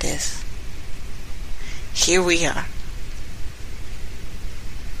 but there it is. Here we are.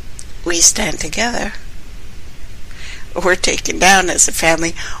 We stand together. We're taken down as a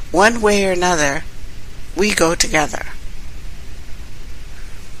family. One way or another, we go together.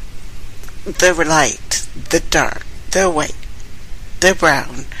 The light, the dark, the white, the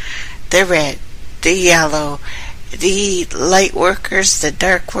brown, the red, the yellow, the light workers, the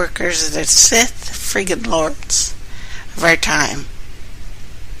dark workers, the Sith friggin' lords of our time.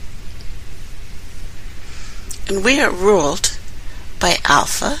 And we are ruled by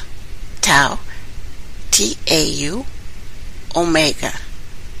Alpha, Tau, Tau, Omega,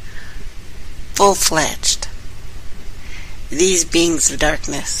 full-fledged. These beings of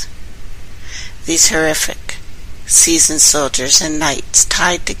darkness, these horrific, seasoned soldiers and knights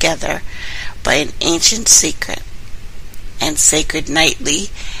tied together by an ancient secret and sacred knightly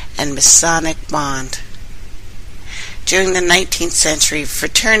and Masonic bond. During the 19th century,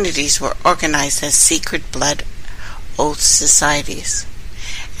 fraternities were organized as secret blood oath societies,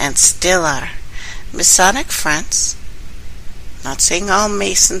 and still are. Masonic fronts, not saying all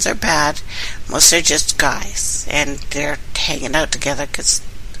Masons are bad, most are just guys, and they're hanging out together because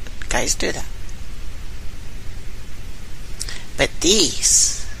guys do that. But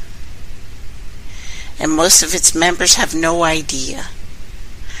these, and most of its members have no idea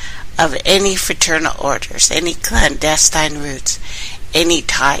of any fraternal orders, any clandestine roots, any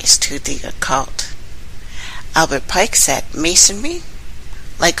ties to the occult. Albert Pike said, Masonry,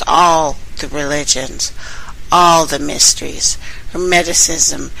 like all the religions, all the mysteries,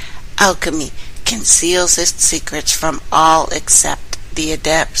 Hermeticism, alchemy, conceals its secrets from all except the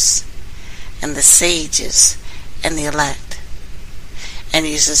adepts and the sages and the elect, and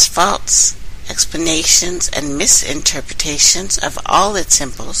uses false explanations and misinterpretations of all its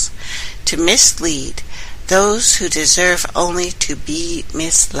symbols to mislead those who deserve only to be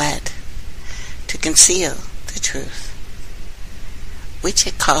misled, to conceal the truth, which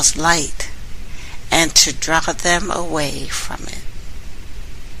it calls light, and to draw them away from it.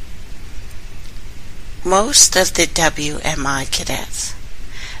 Most of the WMI cadets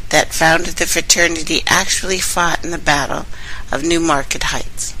that founded the fraternity actually fought in the Battle of Newmarket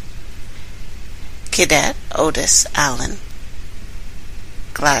Heights. Cadet Otis Allen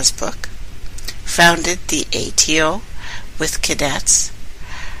Glasbrook founded the ATO with cadets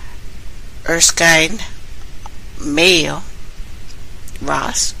Erskine Mayo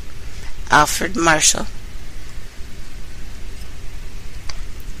Ross, Alfred Marshall.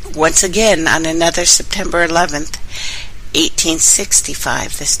 Once again on another September 11th,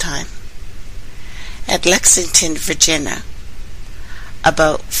 1865 this time, at Lexington, Virginia,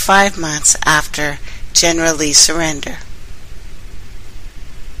 about 5 months after General Lee's surrender.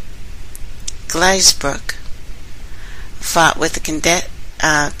 Glasbrook fought with the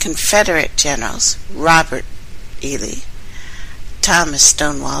Confederate generals Robert E. Lee, Thomas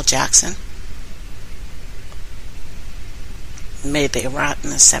Stonewall Jackson. May they rot in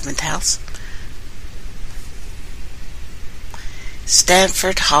the 7th house.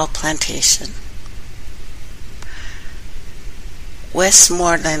 Stanford Hall Plantation,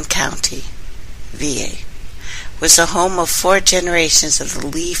 Westmoreland County, VA, was the home of 4 generations of the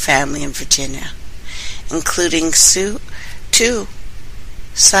Lee family in Virginia, including 2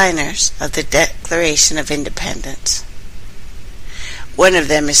 signers of the Declaration of Independence. One of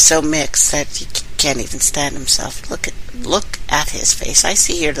them is so mixed that he can't even stand himself. Look at his face. I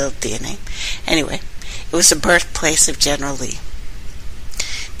see your little DNA. Anyway, it was the birthplace of General Lee.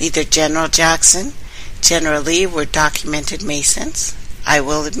 Neither General Jackson, General Lee were documented Masons, I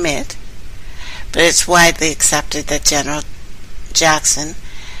will admit, but it's widely accepted that General Jackson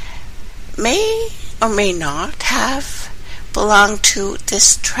may or may not have belonged to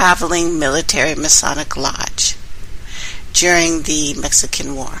this traveling military Masonic lodge during the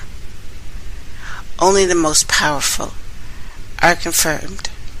Mexican War. Only the most powerful are confirmed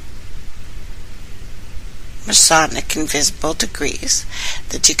Masonic invisible degrees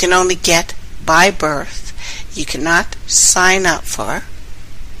that you can only get by birth, you cannot sign up for,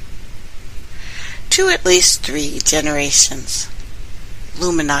 to at least 3 generations.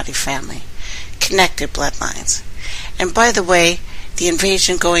 Illuminati family, connected bloodlines. And by the way, the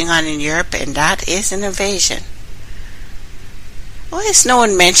invasion going on in Europe, and that is an invasion. Why is no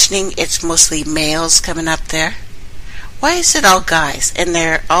one mentioning it's mostly males coming up there? Why is it all guys? And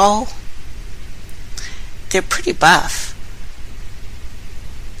they're pretty buff.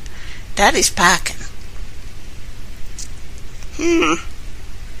 Daddy's packing.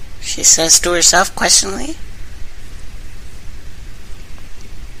 She says to herself questioningly.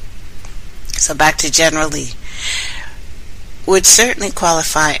 So back to General Lee. Would certainly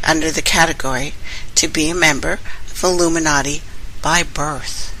qualify under the category to be a member of Illuminati by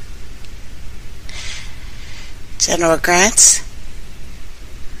birth. General Grant's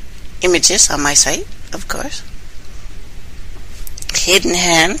images on my site, of course. Hidden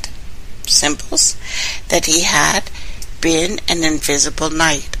hand symbols that he had been an invisible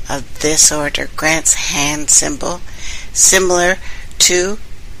knight of this order grants hand symbol, similar to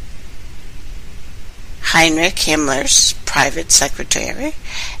Heinrich Himmler's private secretary,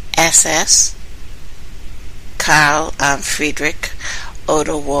 SS Karl Friedrich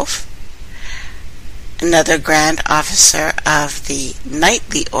Otto Wolff, another Grand Officer of the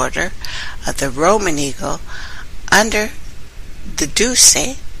Knightly Order of the Roman Eagle under the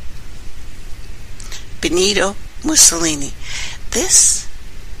Duce, Benito Mussolini. This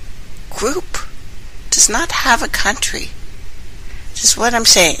group does not have a country. Just what I'm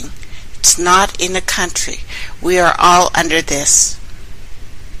saying. It's not in a country. We are all under this.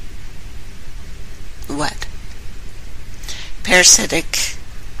 What? Parasitic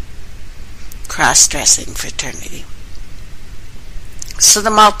cross-dressing fraternity. So the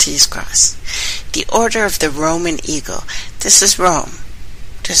Maltese cross. The Order of the Roman Eagle. This is Rome.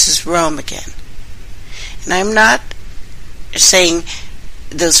 This is Rome again. And I'm not saying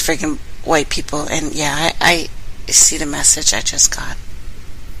those friggin' white people, and yeah, I see the message I just got.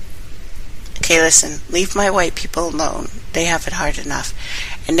 Okay, listen, leave my white people alone. They have it hard enough.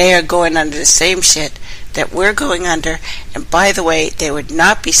 And they are going under the same shit that we're going under. And by the way, they would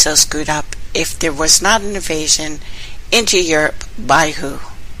not be so screwed up if there was not an invasion into Europe by who?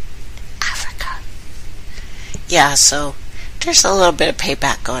 Africa. Yeah, so there's a little bit of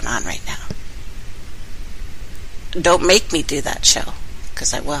payback going on right now. Don't make me do that show,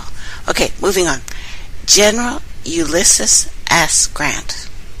 because I will. Okay, moving on. General Ulysses S. Grant,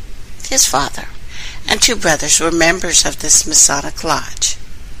 his father, and two brothers were members of this Masonic lodge.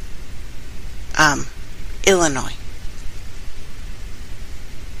 Illinois.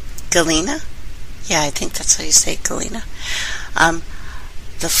 Galena? Yeah, I think that's how you say Galena.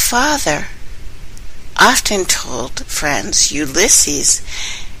 The father often told friends Ulysses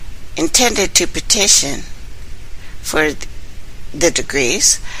intended to petition for the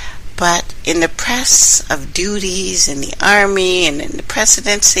degrees, but in the press of duties in the army and in the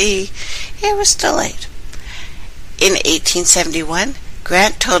presidency, it was delayed. In 1871,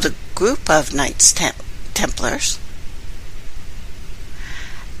 Grant told a group of Knights Templars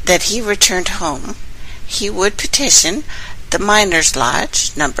that he returned home, he would petition the Miners'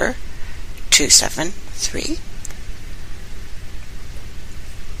 Lodge number 273.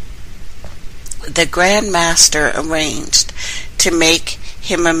 The Grand Master arranged to make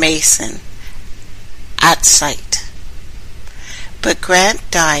him a Mason at sight, but Grant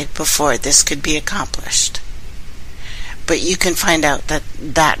died before this could be accomplished. But you can find out that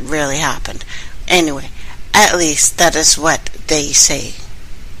that really happened. Anyway, at least that is what they say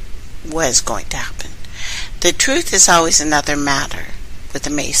was going to happen. The truth is always another matter with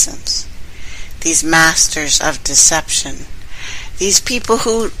the Masons. These masters of deception. These people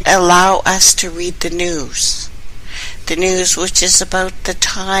who allow us to read the news. The news which is about the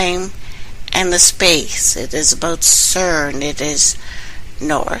time and the space. It is about CERN. It is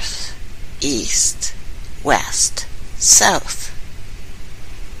north, east, west, south.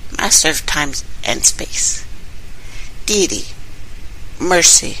 Master of time and space. Deity,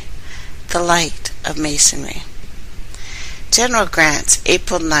 mercy, the light of Masonry. General Grant's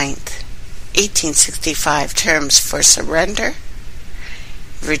April 9th, 1865 terms for surrender,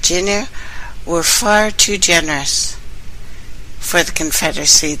 Virginia, were far too generous for the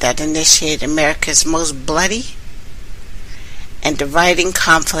Confederacy that initiated America's most bloody and dividing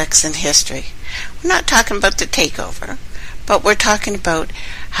conflicts in history. We're not talking about the takeover, but we're talking about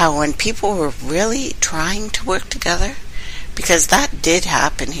how when people were really trying to work together, because that did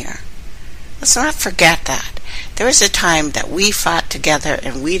happen here. Let's not forget that. There was a time that we fought together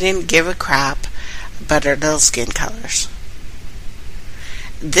and we didn't give a crap about our little skin colors.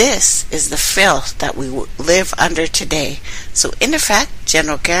 This is the filth that we live under today. So in effect,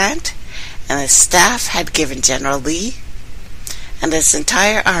 General Grant and his staff had given General Lee and his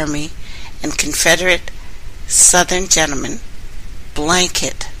entire army and Confederate Southern gentlemen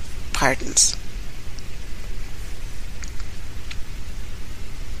blanket pardons.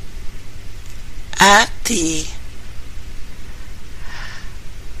 At the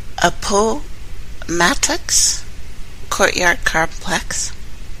Appomattox Courtyard Complex,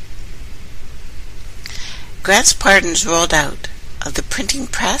 Grant's pardons rolled out of the printing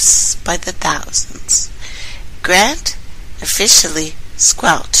press by the thousands. Grant officially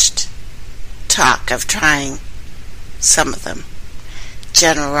squelched talk of trying some of them.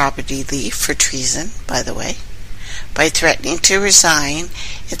 General Robert E. Lee for treason, by the way, by threatening to resign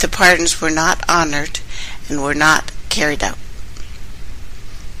if the pardons were not honored and were not carried out.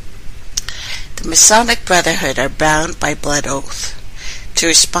 The Masonic Brotherhood are bound by blood oath to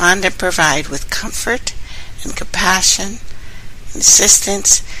respond and provide with comfort and compassion and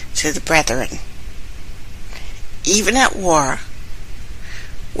assistance to the brethren, even at war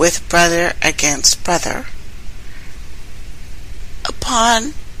with brother against brother,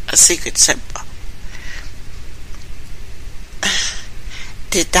 upon a secret symbol.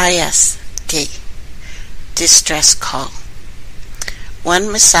 The distress call.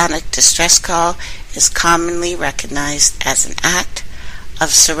 One Masonic distress call is commonly recognized as an act of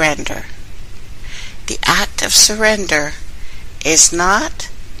surrender. The act of surrender is not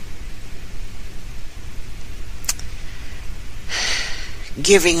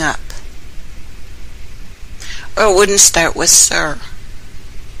giving up. Or it wouldn't start with sir.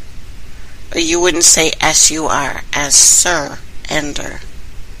 Or you wouldn't say S-U-R as surrender.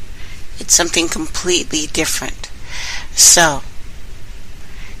 It's something completely different. So,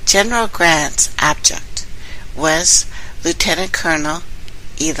 General Grant's adjutant was Lieutenant Colonel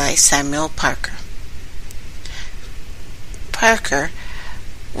Eli Samuel Parker. Parker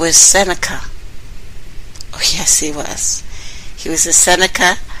was Seneca. Oh yes, he was. He was a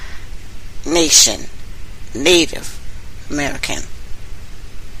Seneca Nation, Native American.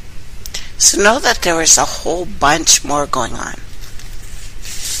 So know that there was a whole bunch more going on.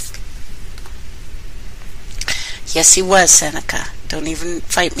 Yes, he was Seneca. Don't even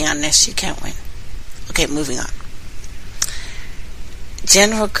fight me on this, you can't win. Okay, moving on.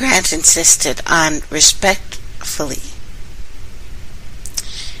 General Grant insisted on respectfully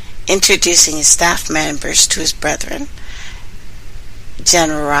introducing his staff members to his brethren,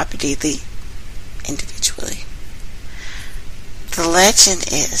 General Robert E. Lee, individually. The legend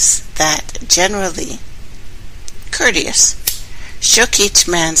is that General Lee, courteous, shook each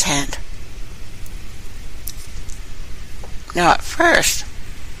man's hand. Now at first,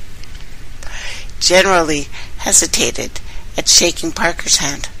 General Lee hesitated at shaking Parker's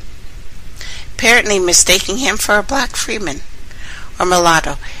hand, apparently mistaking him for a black freeman or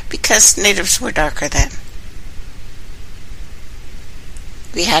mulatto, because natives were darker then.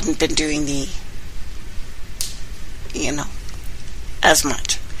 We hadn't been doing as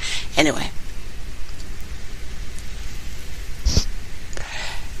much. Anyway.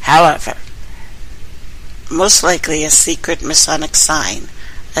 However, most likely a secret Masonic sign,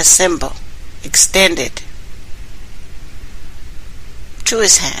 a symbol, extended to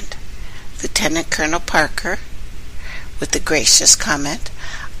his hand. Lieutenant Colonel Parker, with the gracious comment,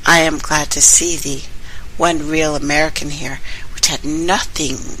 "I am glad to see thee, one real American here," which had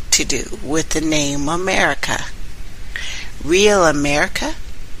nothing to do with the name America. Real America?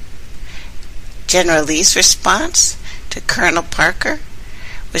 General Lee's response to Colonel Parker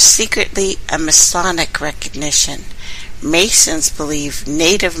was secretly a Masonic recognition. Masons believed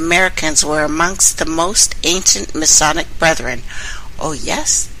Native Americans were amongst the most ancient Masonic brethren. Oh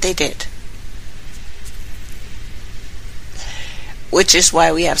yes, they did. Which is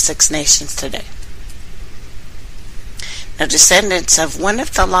why we have 6 nations today. Now, descendants of one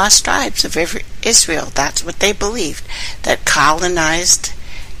of the lost tribes of Israel, that's what they believed, that colonized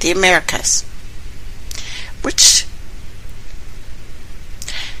the Americas. Which,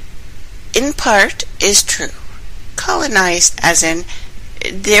 in part, is true. Colonized as in,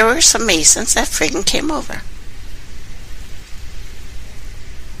 there were some Masons that friggin' came over.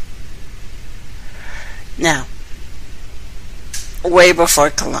 Now, way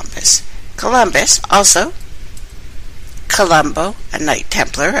before Columbus. Columbus, also, Columbo, a Knight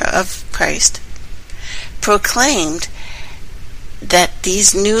Templar of Christ, proclaimed that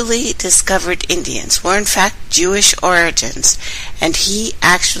these newly discovered Indians were in fact Jewish origins, and he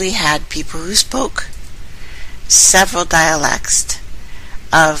actually had people who spoke several dialects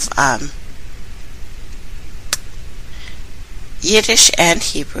of Yiddish and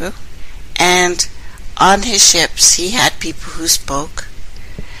Hebrew, and on his ships he had people who spoke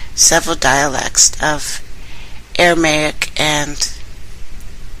several dialects of Aramaic and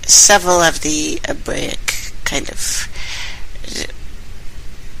several of the Hebraic kind of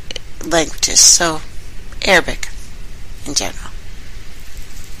languages, so Arabic in general.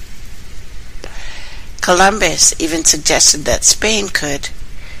 Columbus even suggested that Spain could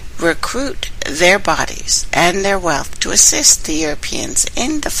recruit their bodies and their wealth to assist the Europeans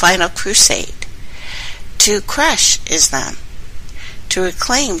in the final crusade to crush Islam, to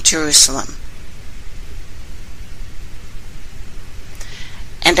reclaim Jerusalem.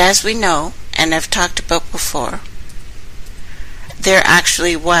 And as we know, and I've talked about before, there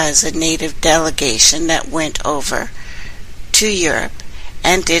actually was a native delegation that went over to Europe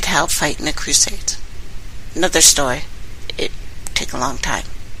and did help fight in the Crusades. Another story. It took a long time,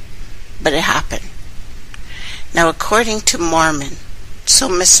 but it happened. Now, according to Mormon, so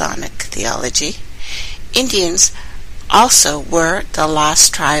Masonic theology, Indians also were the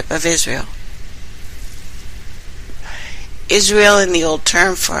lost tribe of Israel. Israel in the old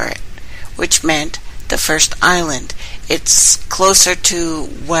term for it, which meant the first island. It's closer to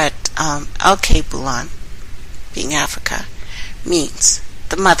what Al-Kebulan, being Africa, means,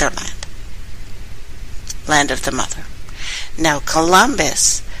 the motherland, land of the mother. Now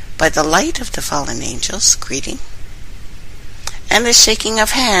Columbus, by the light of the fallen angels, greeting, and the shaking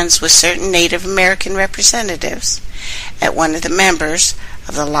of hands with certain Native American representatives at one of the members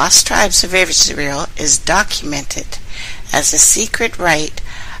of the lost tribes of Israel, is documented as a secret rite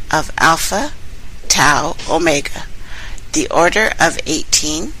of Alpha Tau Omega, the order of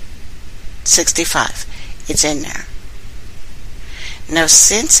 1865. It's in there. Now,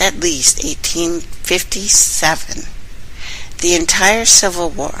 since at least 1857, the entire Civil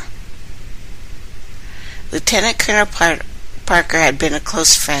War, Lieutenant Colonel Parker had been a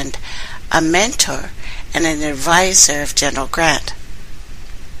close friend, a mentor, and an advisor of General Grant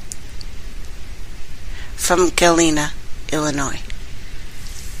from Galena, Illinois.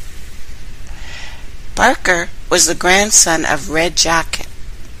 Parker was the grandson of Red Jacket,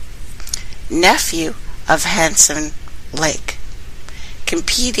 nephew of Hanson Lake,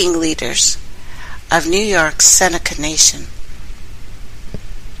 competing leaders of New York's Seneca Nation.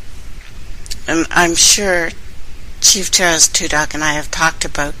 And I'm sure Chief Charles Tudok and I have talked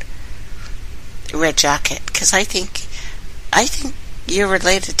about Red Jacket, because I think you're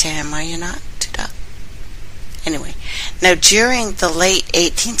related to him, are you not, Tudok? Anyway, now during the late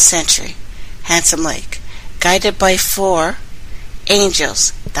 18th century, Handsome Lake, guided by 4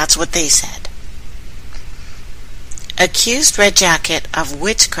 angels, that's what they said, accused Red Jacket of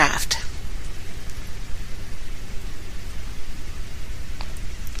witchcraft.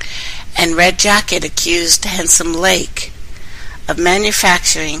 And Red Jacket accused Handsome Lake of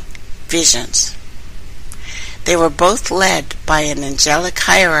manufacturing visions. They were both led by an angelic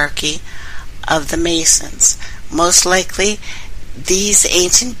hierarchy of the Masons, most likely these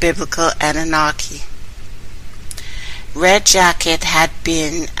ancient biblical Anunnaki. Red Jacket had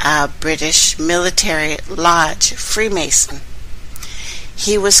been a British military lodge Freemason.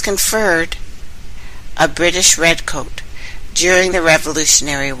 He was conferred a British redcoat during the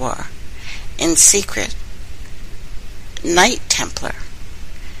Revolutionary War. In secret, Knight Templar,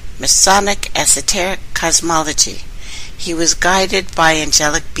 Masonic esoteric cosmology. He was guided by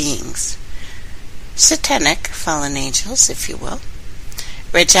angelic beings, satanic fallen angels, if you will.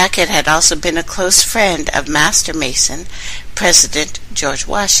 Red Jacket had also been a close friend of Master Mason, President George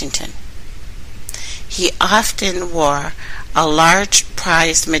Washington. He often wore a large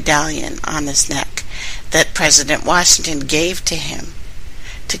prized medallion on his neck that President Washington gave to him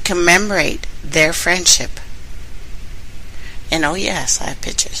to commemorate their friendship. And oh yes, I have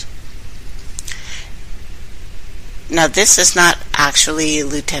pictures. Now this is not actually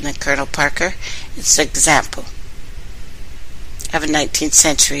Lieutenant Colonel Parker. It's an example of a 19th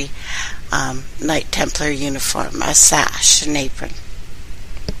century Knight Templar uniform, a sash, an apron.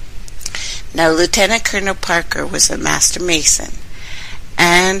 Now Lieutenant Colonel Parker was a Master Mason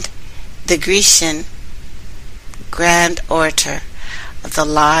and the Grecian Grand Orator of the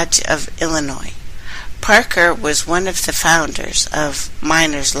Lodge of Illinois. Parker was one of the founders of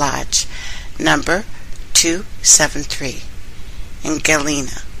Miners Lodge number 273 in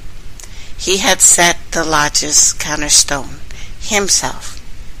Galena. He had set the lodge's cornerstone himself.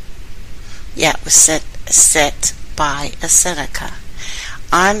 Yeah, it was set by a Seneca.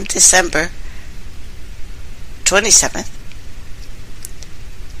 On December 27th,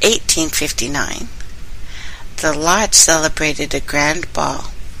 1859, the lodge celebrated a grand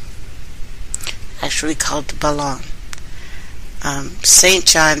ball, actually called the Ballon, St.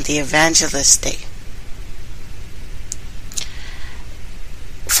 John the Evangelist Day.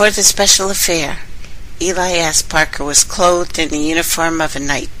 For the special affair, Eli S. Parker was clothed in the uniform of a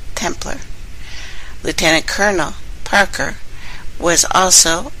Knight Templar. Lieutenant Colonel Parker was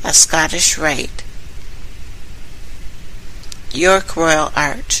also a Scottish Rite, York Royal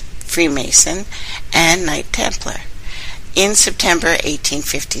Arch, Freemason, and Knight Templar. In September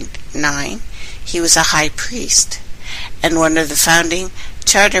 1859, he was a high priest and one of the founding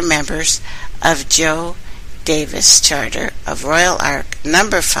charter members of Joe Davis Charter of Royal Ark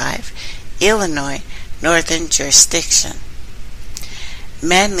Number 5, Illinois Northern Jurisdiction.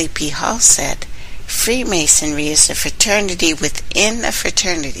 Manly P. Hall said, Freemasonry is a fraternity within a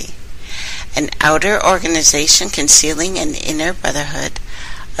fraternity, an outer organization concealing an inner brotherhood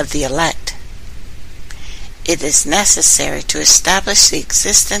of the elect. It is necessary to establish the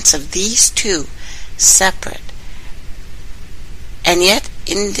existence of these two separate and yet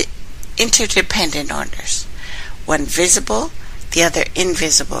interdependent orders, one visible, the other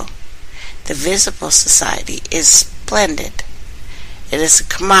invisible. The visible society is splendid. It is a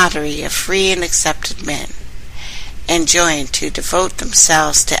camaraderie of free and accepted men, enjoined to devote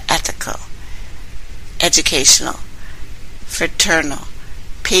themselves to ethical, educational, fraternal,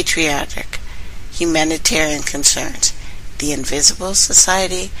 patriotic, humanitarian concerns. The invisible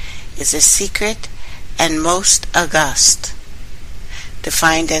society is a secret and most august,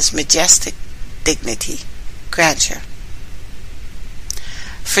 defined as majestic dignity, grandeur.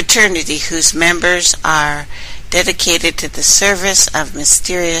 Fraternity whose members are dedicated to the service of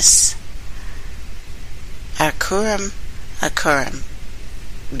mysterious Akuram,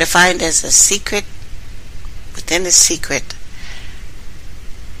 defined as a secret within a secret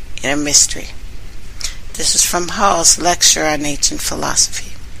in a mystery. This is from Hall's lecture on ancient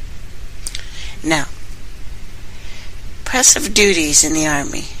philosophy. Now, oppressive duties in the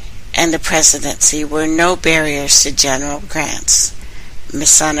army and the presidency were no barriers to General Grant's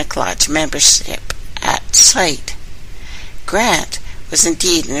Masonic Lodge membership at sight. Grant was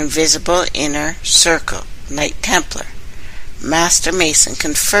indeed an invisible inner circle Knight Templar. Master Mason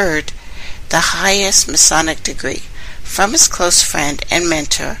conferred the highest Masonic degree from his close friend and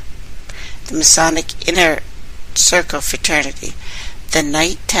mentor, the Masonic Inner Circle Fraternity, the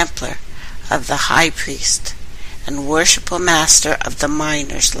Knight Templar of the High Priest and Worshipful Master of the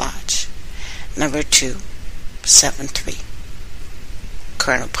Miners' Lodge, number 273,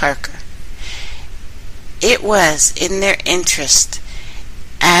 Colonel Parker. It was in their interest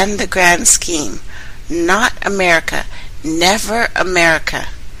and the grand scheme, not America, never America,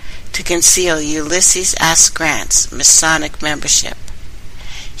 to conceal Ulysses S. Grant's Masonic membership.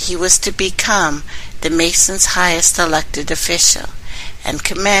 He was to become the Masons' highest elected official and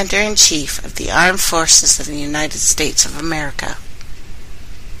Commander-in-Chief of the Armed Forces of the United States of America.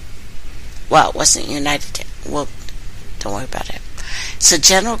 Well, it wasn't United yet. Well, don't worry about it. So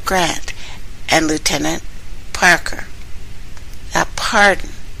General Grant and Lieutenant Parker got pardon,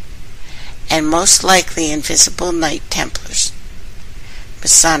 and most likely invisible Knight Templars,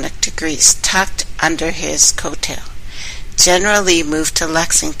 Masonic degrees tucked under his coattail. General Lee moved to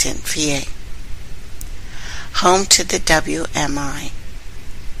Lexington, VA, home to the WMI,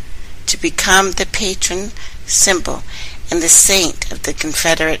 to become the patron symbol and the saint of the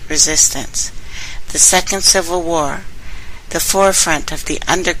Confederate resistance. The Second Civil War, the forefront of the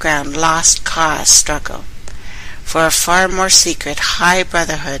underground lost cause struggle for a far more secret high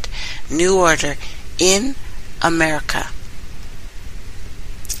brotherhood, new order in America.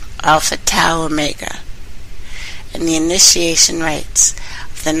 Alpha Tau Omega, and the initiation rites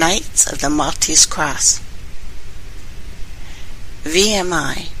of the Knights of the Maltese Cross.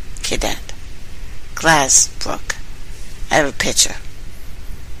 VMI Cadet, Glasbrook. I have a picture.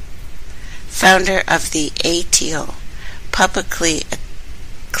 Founder of the ATO publicly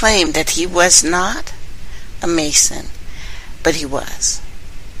claimed that he was not a Mason, but he was.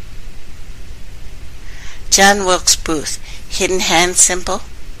 John Wilkes Booth, hidden hand symbol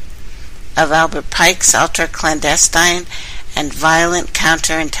of Albert Pike's ultra-clandestine and violent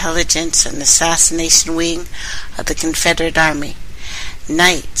counterintelligence and assassination wing of the Confederate Army,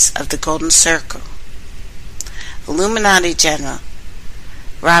 Knights of the Golden Circle. Illuminati General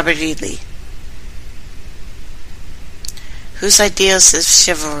Robert E. Lee, whose ideals of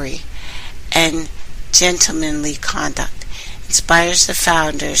chivalry and gentlemanly conduct inspires the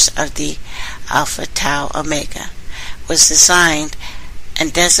founders of the Alpha Tau Omega, was designed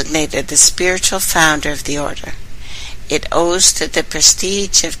and designated the spiritual founder of the order. It owes to the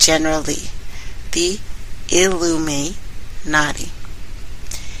prestige of General Lee, the Illuminati.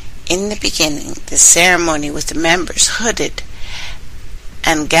 In the beginning, the ceremony with the members hooded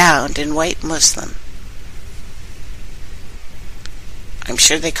and gowned in white muslin. I'm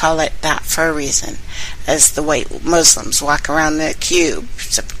sure they call it that for a reason, as the white Muslims walk around the cube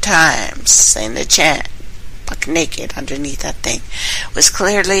several times, saying the chant, buck naked underneath that thing, was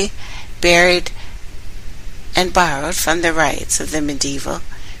clearly buried and borrowed from the rites of the medieval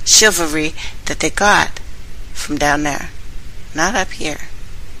chivalry that they got from down there, not up here,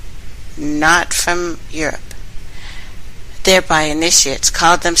 not from Europe. Thereby initiates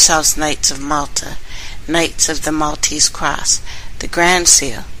called themselves Knights of Malta, Knights of the Maltese Cross, the Grand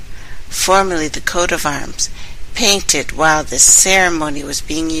Seal, formerly the coat of arms, painted while the ceremony was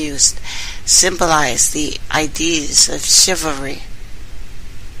being used, symbolized the ideas of chivalry.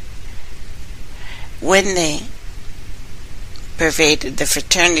 When they pervaded the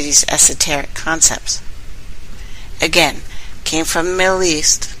fraternity's esoteric concepts, again, came from the Middle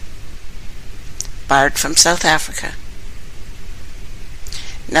East, borrowed from South Africa.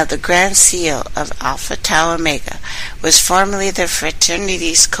 Now the Grand Seal of Alpha Tau Omega was formerly the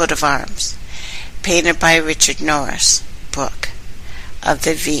fraternity's coat of arms, painted by Richard Norris, Brooke, of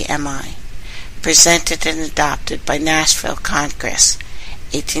the VMI, presented and adopted by Nashville Congress,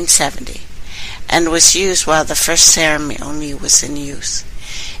 1870, and was used while the first ceremony was in use.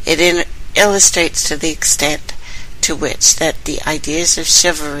 It illustrates to the extent to which that the ideas of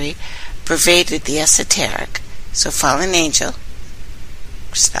chivalry pervaded the esoteric, so fallen angel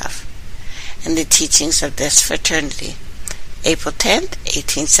stuff, and the teachings of this fraternity. April 10th,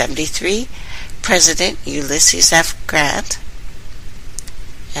 1873, President Ulysses Grant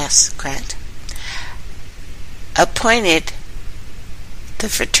appointed the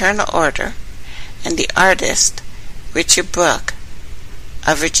Fraternal Order and the artist Richard Brooke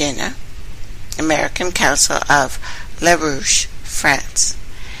of Virginia, American Council of La Roche, France.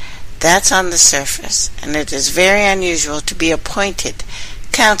 That's on the surface, and it is very unusual to be appointed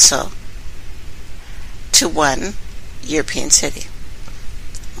council to one European city.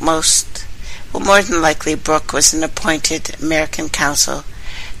 More than likely, Brooke was an appointed American council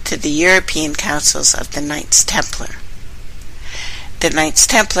to the European councils of the Knights Templar. The Knights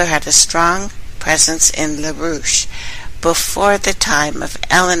Templar had a strong presence in La Roche before the time of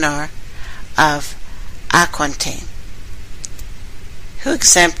Eleanor of Aquitaine, who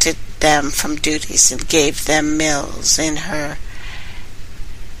exempted them from duties and gave them mills in her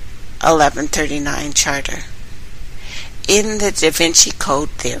 1139 charter. In the Da Vinci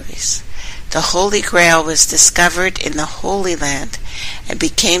Code theories, the Holy Grail was discovered in the Holy Land and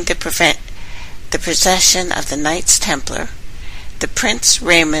became the possession of the Knights Templar, the Prince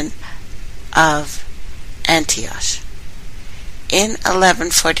Raymond of Antioch. In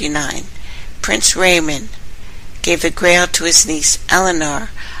 1149, Prince Raymond gave the Grail to his niece Eleanor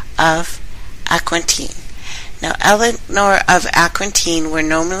of Aquitaine. Now, Eleanor of Aquitaine would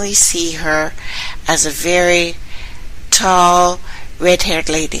normally see her as a very tall, red-haired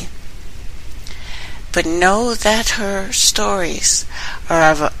lady. But know that her stories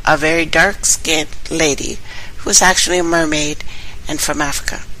are of a very dark-skinned lady who was actually a mermaid and from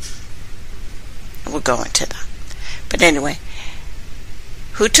Africa. We'll go into that. But anyway,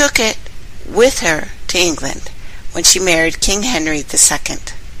 who took it with her to England when she married King Henry II.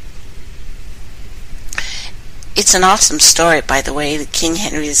 It's an awesome story, by the way, that King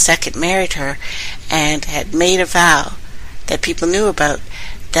Henry II married her and had made a vow that people knew about,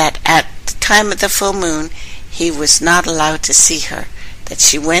 that at the time of the full moon he was not allowed to see her, that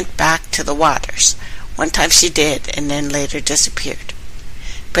she went back to the waters. One time she did, and then later disappeared.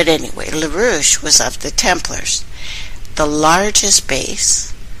 But anyway, La Roche was of the Templars, the largest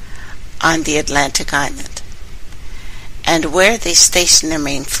base on the Atlantic island, and where they stationed their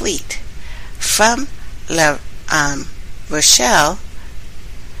main fleet. From La Rochelle,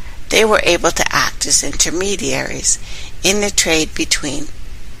 they were able to act as intermediaries in the trade between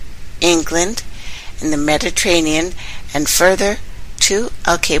England and the Mediterranean and further to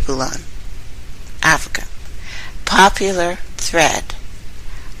Alkebulan, Africa. Popular thread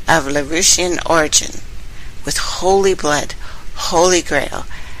of Larouchian origin with holy blood, holy grail,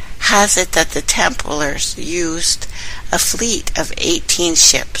 has it that the Templars used a fleet of 18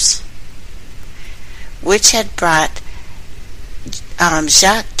 ships, which had brought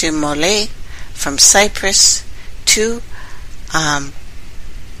Jacques de Molay from Cyprus to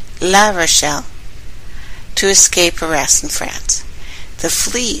La Rochelle to escape arrest in France. The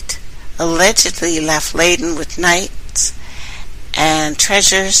fleet allegedly left laden with knights and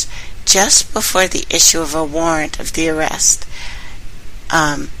treasures just before the issue of a warrant of the arrest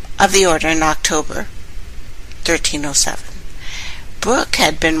of the order in October 1307. Brooke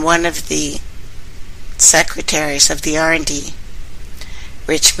had been one of the secretaries of the R&D,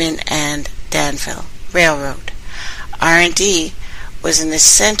 Richmond and Danville Railroad. R&D was an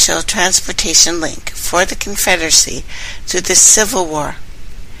essential transportation link for the Confederacy through the Civil War.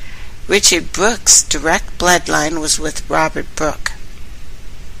 Richard Brooke's direct bloodline was with Robert Brooke.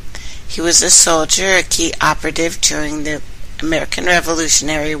 He was a soldier, a key operative during the American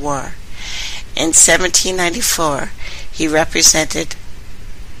Revolutionary War. In 1794, he represented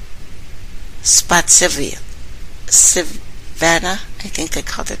Spotsylvania, I think they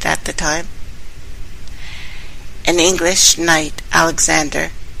called it at the time, an English knight,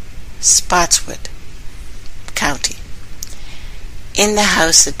 Alexander, Spotswood County, in the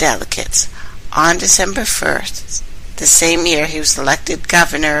House of Delegates. On December 1st, the same year, he was elected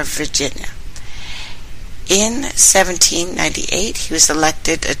governor of Virginia. In 1798, he was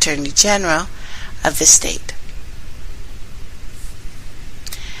elected Attorney General of the state.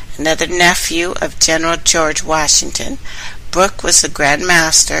 Another nephew of General George Washington, Brooke was the Grand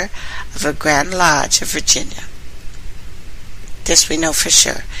Master of a Grand Lodge of Virginia. This we know for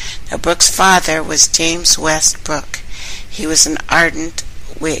sure. Now, Brooke's father was James West Brooke. He was an ardent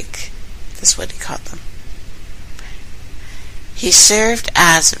Whig. That's what he called them. He served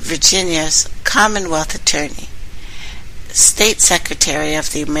as Virginia's Commonwealth Attorney, State Secretary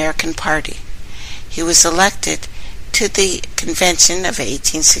of the American Party. He was elected to the Convention of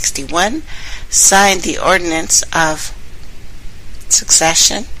 1861, signed the Ordinance of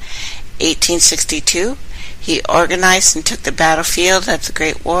Succession, 1862. He organized and took the battlefield of the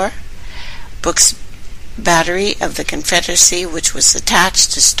Great War. Brooke's battery of the Confederacy, which was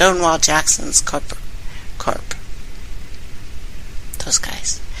attached to Stonewall Jackson's corp. Those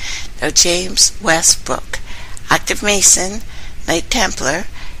guys. Now, James West Brooke, active Mason, Knight Templar,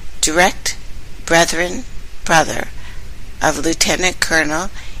 direct brother of Lieutenant Colonel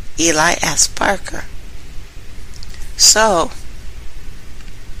Eli S. Parker. So,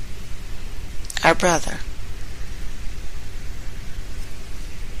 our brother,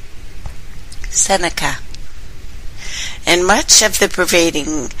 Seneca, and much of the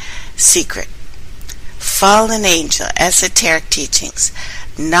pervading secret, fallen angel, esoteric teachings,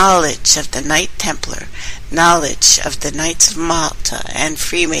 knowledge of the Knight Templar, knowledge of the Knights of Malta, and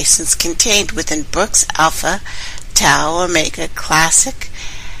Freemasons contained within Brooke's Alpha Tau Omega Classic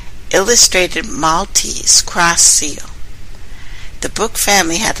Illustrated Maltese Cross Seal. The Brooke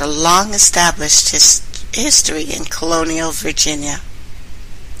family had a long-established history in colonial Virginia,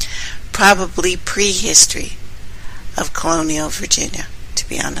 probably prehistory of colonial Virginia, to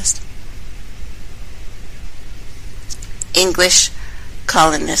be honest. English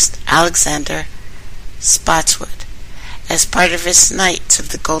colonist Alexander Spotswood, as part of his Knights of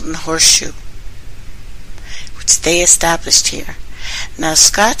the Golden Horseshoe, which they established here. Now,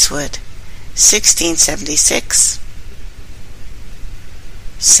 Spotswood, 1676,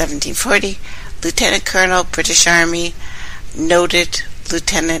 1740, Lieutenant Colonel, British Army, noted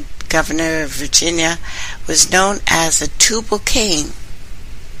Lieutenant Governor of Virginia, was known as the Tubal Cain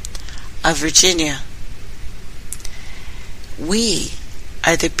of Virginia. We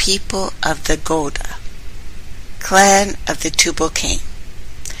are the people of the Goda, clan of the Tubal Cain,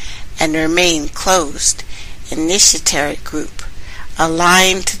 and remain closed, initiatory group,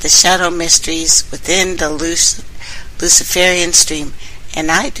 aligned to the shadow mysteries within the Luciferian stream, and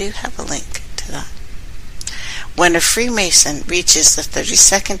I do have a link to that. When a Freemason reaches the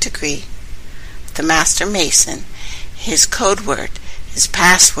 32nd degree, the Master Mason, his code word, his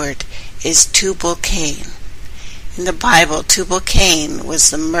password is Tubal Cain. In the Bible, Tubal Cain was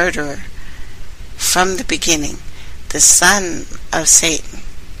the murderer from the beginning, the son of Satan.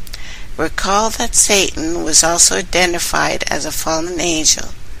 Recall that Satan was also identified as a fallen angel,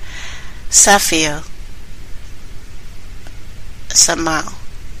 Samuel,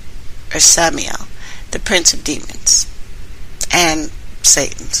 the prince of demons, and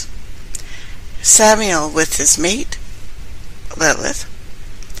Satan's. Samuel, with his mate, Lilith,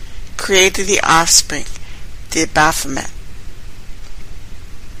 created the offspring, the Baphomet.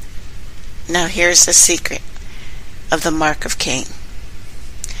 Now here's the secret of the mark of Cain.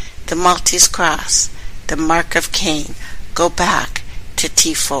 The Maltese cross, the mark of Cain, go back to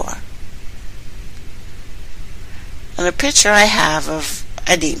T4. And a picture I have of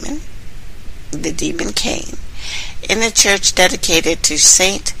a demon, the demon Cain, in a church dedicated to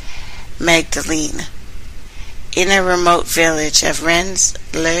Saint Magdalene, in a remote village of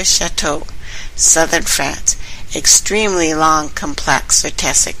Rennes-le-Château, southern France. Extremely long, complex,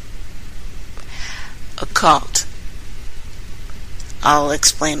 artistic, occult. I'll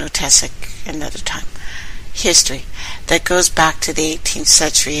explain Otesic another time. History that goes back to the 18th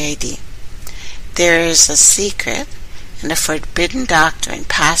century AD. There is a secret and a forbidden doctrine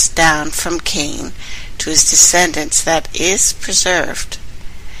passed down from Cain to his descendants that is preserved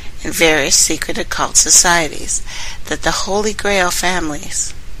in various secret occult societies that the Holy Grail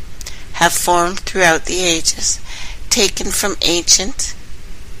families have formed throughout the ages, taken from ancient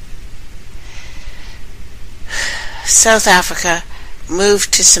South Africa,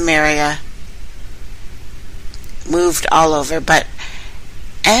 moved to Samaria, moved all over,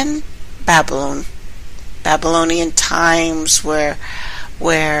 and Babylonian times where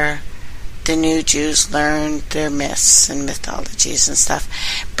the new Jews learned their myths and mythologies and stuff.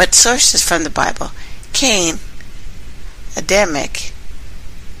 But sources from the Bible: Cain, Adamic,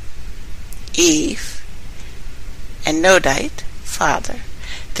 Eve, and Nodite, father.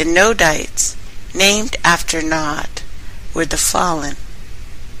 The Nodites, named after Nod, were the fallen.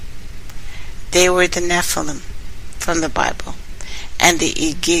 They were the Nephilim from the Bible, and the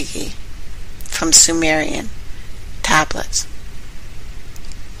Igigi from Sumerian tablets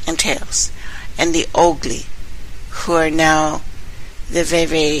and tails, and the Ogli, who are now the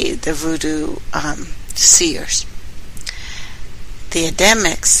voodoo seers. The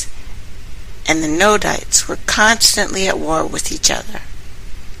Adamics and the Nodites were constantly at war with each other.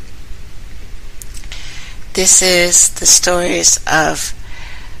 This is the stories of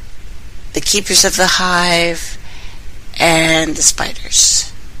the keepers of the hive and the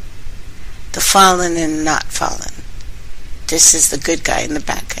spiders. The fallen and not fallen. This is the good guy and the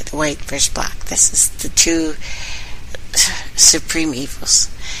bad guy, the white versus black. This is the two supreme evils.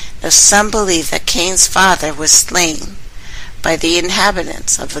 Now, some believe that Cain's father was slain by the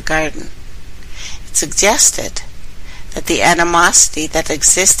inhabitants of the garden. It suggested that the animosity that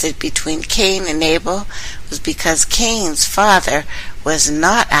existed between Cain and Abel was because Cain's father was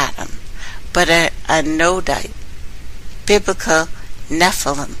not Adam, but a Nodite, biblical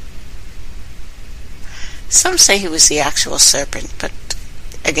Nephilim. Some say he was the actual serpent, but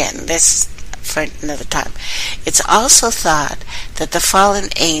again, this for another time. It's also thought that the fallen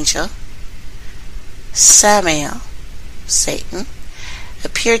angel, Samael, Satan,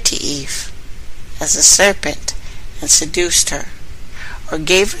 appeared to Eve as a serpent and seduced her, or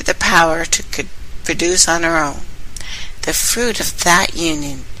gave her the power to produce on her own. The fruit of that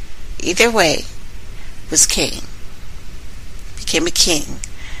union, either way, was Cain. Became a king,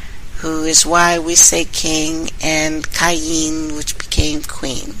 who is why we say king, and Cain, which became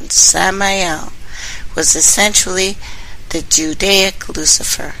queen. Samael was essentially the Judaic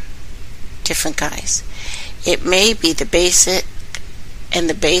Lucifer. Different guys. It may be the basis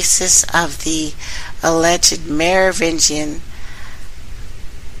of the alleged Merovingian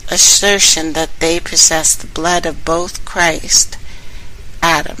assertion that they possess the blood of both Christ,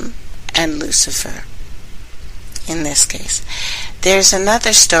 Adam, and Lucifer. In this case, there's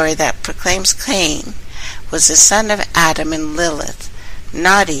another story that proclaims Cain was the son of Adam and Lilith,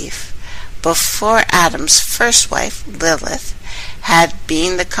 not Eve, before Adam's first wife, Lilith, had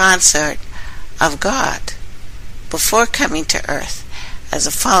been the consort of God before coming to earth as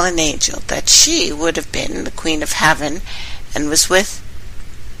a fallen angel, that she would have been the queen of heaven and was with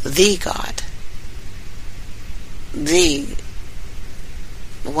the God, the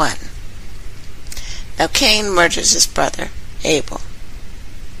one. Now Cain murders his brother, Abel.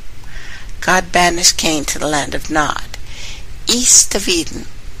 God banished Cain to the land of Nod, east of Eden.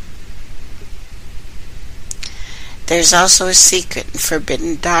 There's also a secret and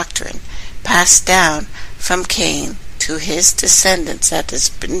forbidden doctrine passed down from Cain to his descendants that has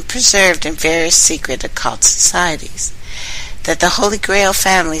been preserved in various secret occult societies, that the Holy Grail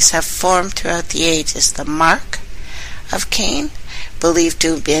families have formed throughout the ages. The mark of Cain, believed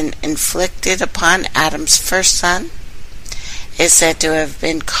to have been inflicted upon Adam's first son, is said to have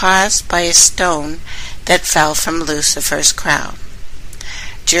been caused by a stone that fell from Lucifer's crown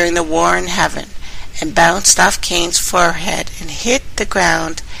during the war in heaven and bounced off Cain's forehead and hit the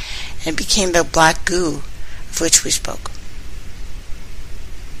ground and became the black goo of which we spoke.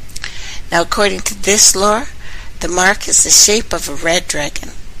 Now, according to this lore, the mark is the shape of a red dragon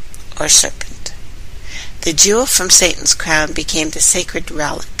or serpent. The jewel from Satan's crown became the sacred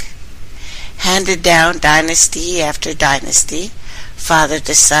relic, handed down dynasty after dynasty, father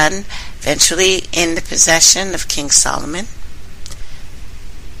to son, eventually in the possession of King Solomon.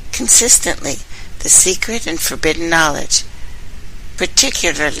 Consistently, the secret and forbidden knowledge,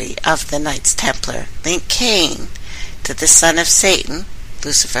 particularly of the Knights Templar, link Cain to the son of Satan,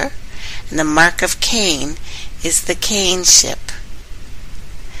 Lucifer, and the mark of Cain is the Cain ship.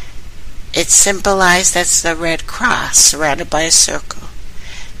 It's symbolized as the red cross surrounded by a circle.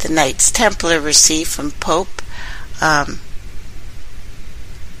 The Knights Templar received from Pope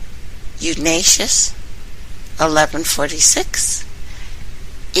Ignatius, 1146,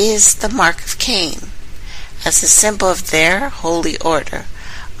 is the mark of Cain as a symbol of their holy order.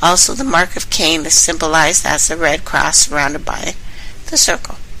 Also, the mark of Cain is symbolized as the red cross surrounded by the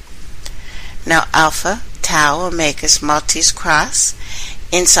circle. Now, Alpha, Tau, Omega's Maltese cross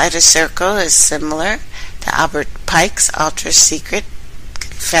inside a circle is similar to Albert Pike's ultra-secret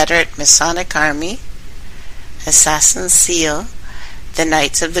Confederate Masonic Army assassin seal. The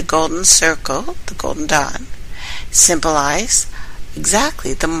Knights of the Golden Circle, the Golden Dawn, symbolize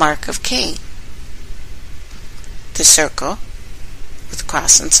exactly the mark of Cain. The circle with the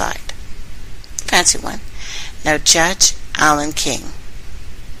cross inside. Fancy one. Now, Judge Alan King.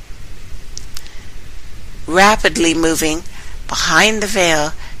 Rapidly moving behind the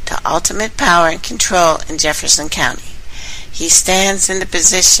veil to ultimate power and control in Jefferson County. He stands in the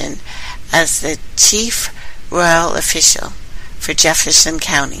position as the chief royal official for Jefferson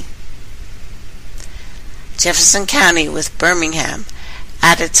County. Jefferson County, with Birmingham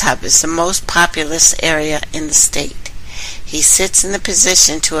at its hub, is the most populous area in the state. He sits in the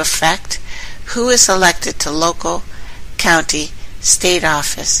position to affect who is elected to local, county, state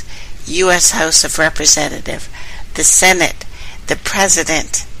office, U.S. House of Representatives, the Senate, the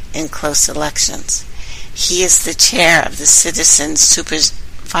President in close elections. He is the chair of the Citizens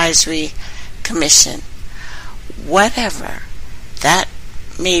Supervisory Commission. Whatever that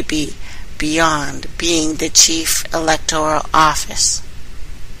may be beyond being the chief electoral office,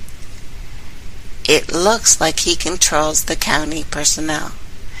 it looks like he controls the county personnel,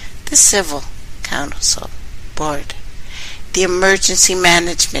 the civil council board, the emergency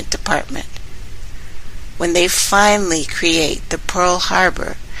management department. When they finally create the Pearl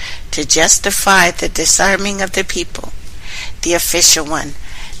Harbor to justify the disarming of the people, the official one,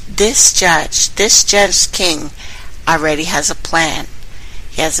 this Judge King, already has a plan.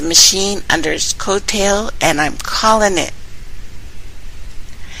 He has a machine under his coattail, and I'm calling it.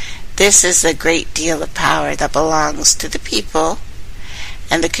 This is a great deal of power that belongs to the people,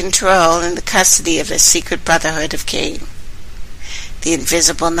 and the control and the custody of the secret brotherhood of Cain, the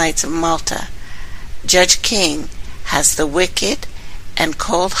invisible knights of Malta. Judge King has the wicked and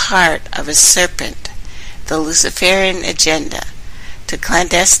cold heart of a serpent, the Luciferian agenda, to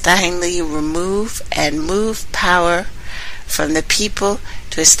clandestinely remove and move power from the people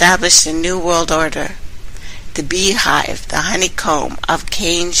to establish a new world order. The beehive, the honeycomb of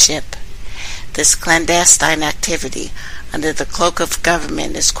Cain's ship. This clandestine activity under the cloak of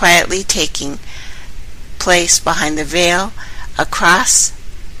government is quietly taking place behind the veil across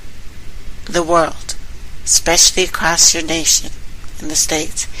the world, especially across your nation in the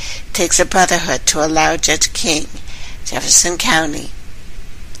States. It takes a brotherhood to allow Judge King, Jefferson County,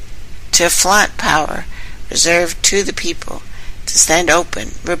 to flaunt power reserved to the people, to stand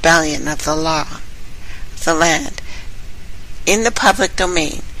open rebellion of the law, of the land, in the public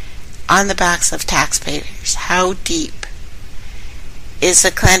domain, on the backs of taxpayers. How deep is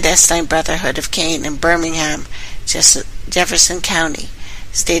the clandestine brotherhood of Cain in Birmingham, Jefferson County,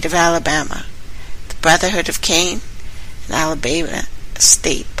 state of Alabama? The brotherhood of Cain in Alabama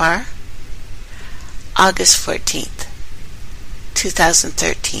State Bar, August 14th,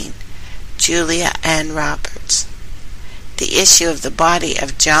 2013. Julia Ann Roberts. The issue of the body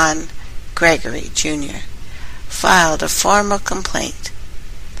of John Gregory Jr. filed a formal complaint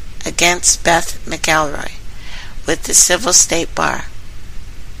against Beth McElroy with the Civil State Bar.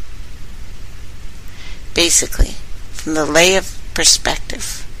 Basically, from the lay of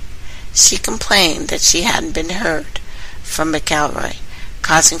perspective, she complained that she hadn't been heard from McElroy,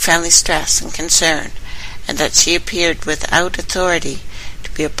 causing family stress and concern, and that she appeared without authority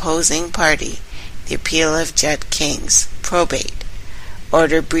to be opposing party the appeal of Judge King's probate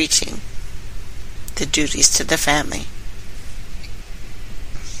order breaching the duties to the family.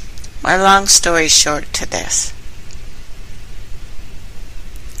 My long story short to this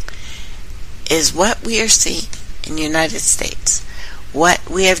is what we are seeing in the United States, what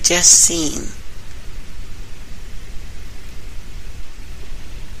we have just seen,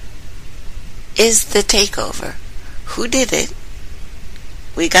 is the takeover. Who did it?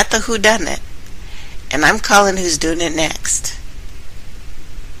 We got the whodunit, and I'm calling who's doing it next.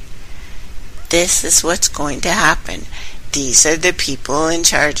 This is what's going to happen. These are the people in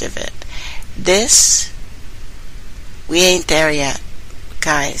charge of it. This, we ain't there yet,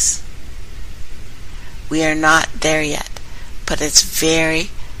 guys. We are not there yet, but it's very,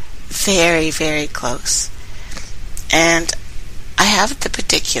 very, very close. And I have the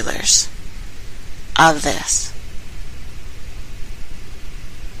particulars of this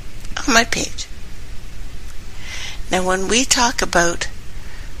on my page. Now, when we talk about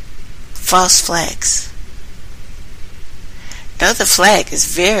false flags, now the flag is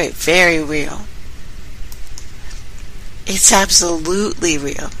very, very real. It's absolutely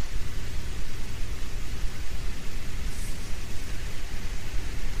real.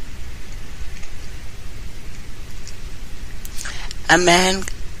 A man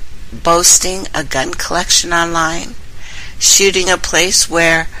boasting a gun collection online, shooting a place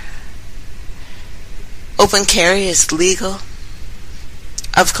where open carry is legal.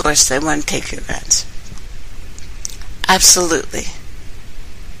 Of course they want to take your guns. Absolutely.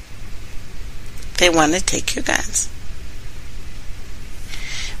 They want to take your guns.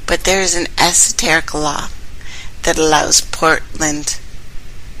 But there is an esoteric law that allows Portland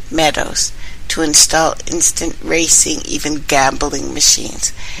Meadows to install instant racing, even gambling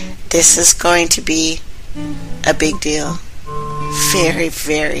machines. This is going to be a big deal very,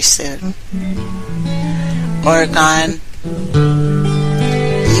 very soon. Oregon,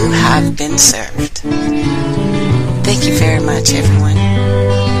 you have been served. Thank you very much, everyone.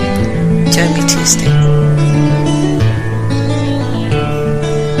 Join me Tuesday.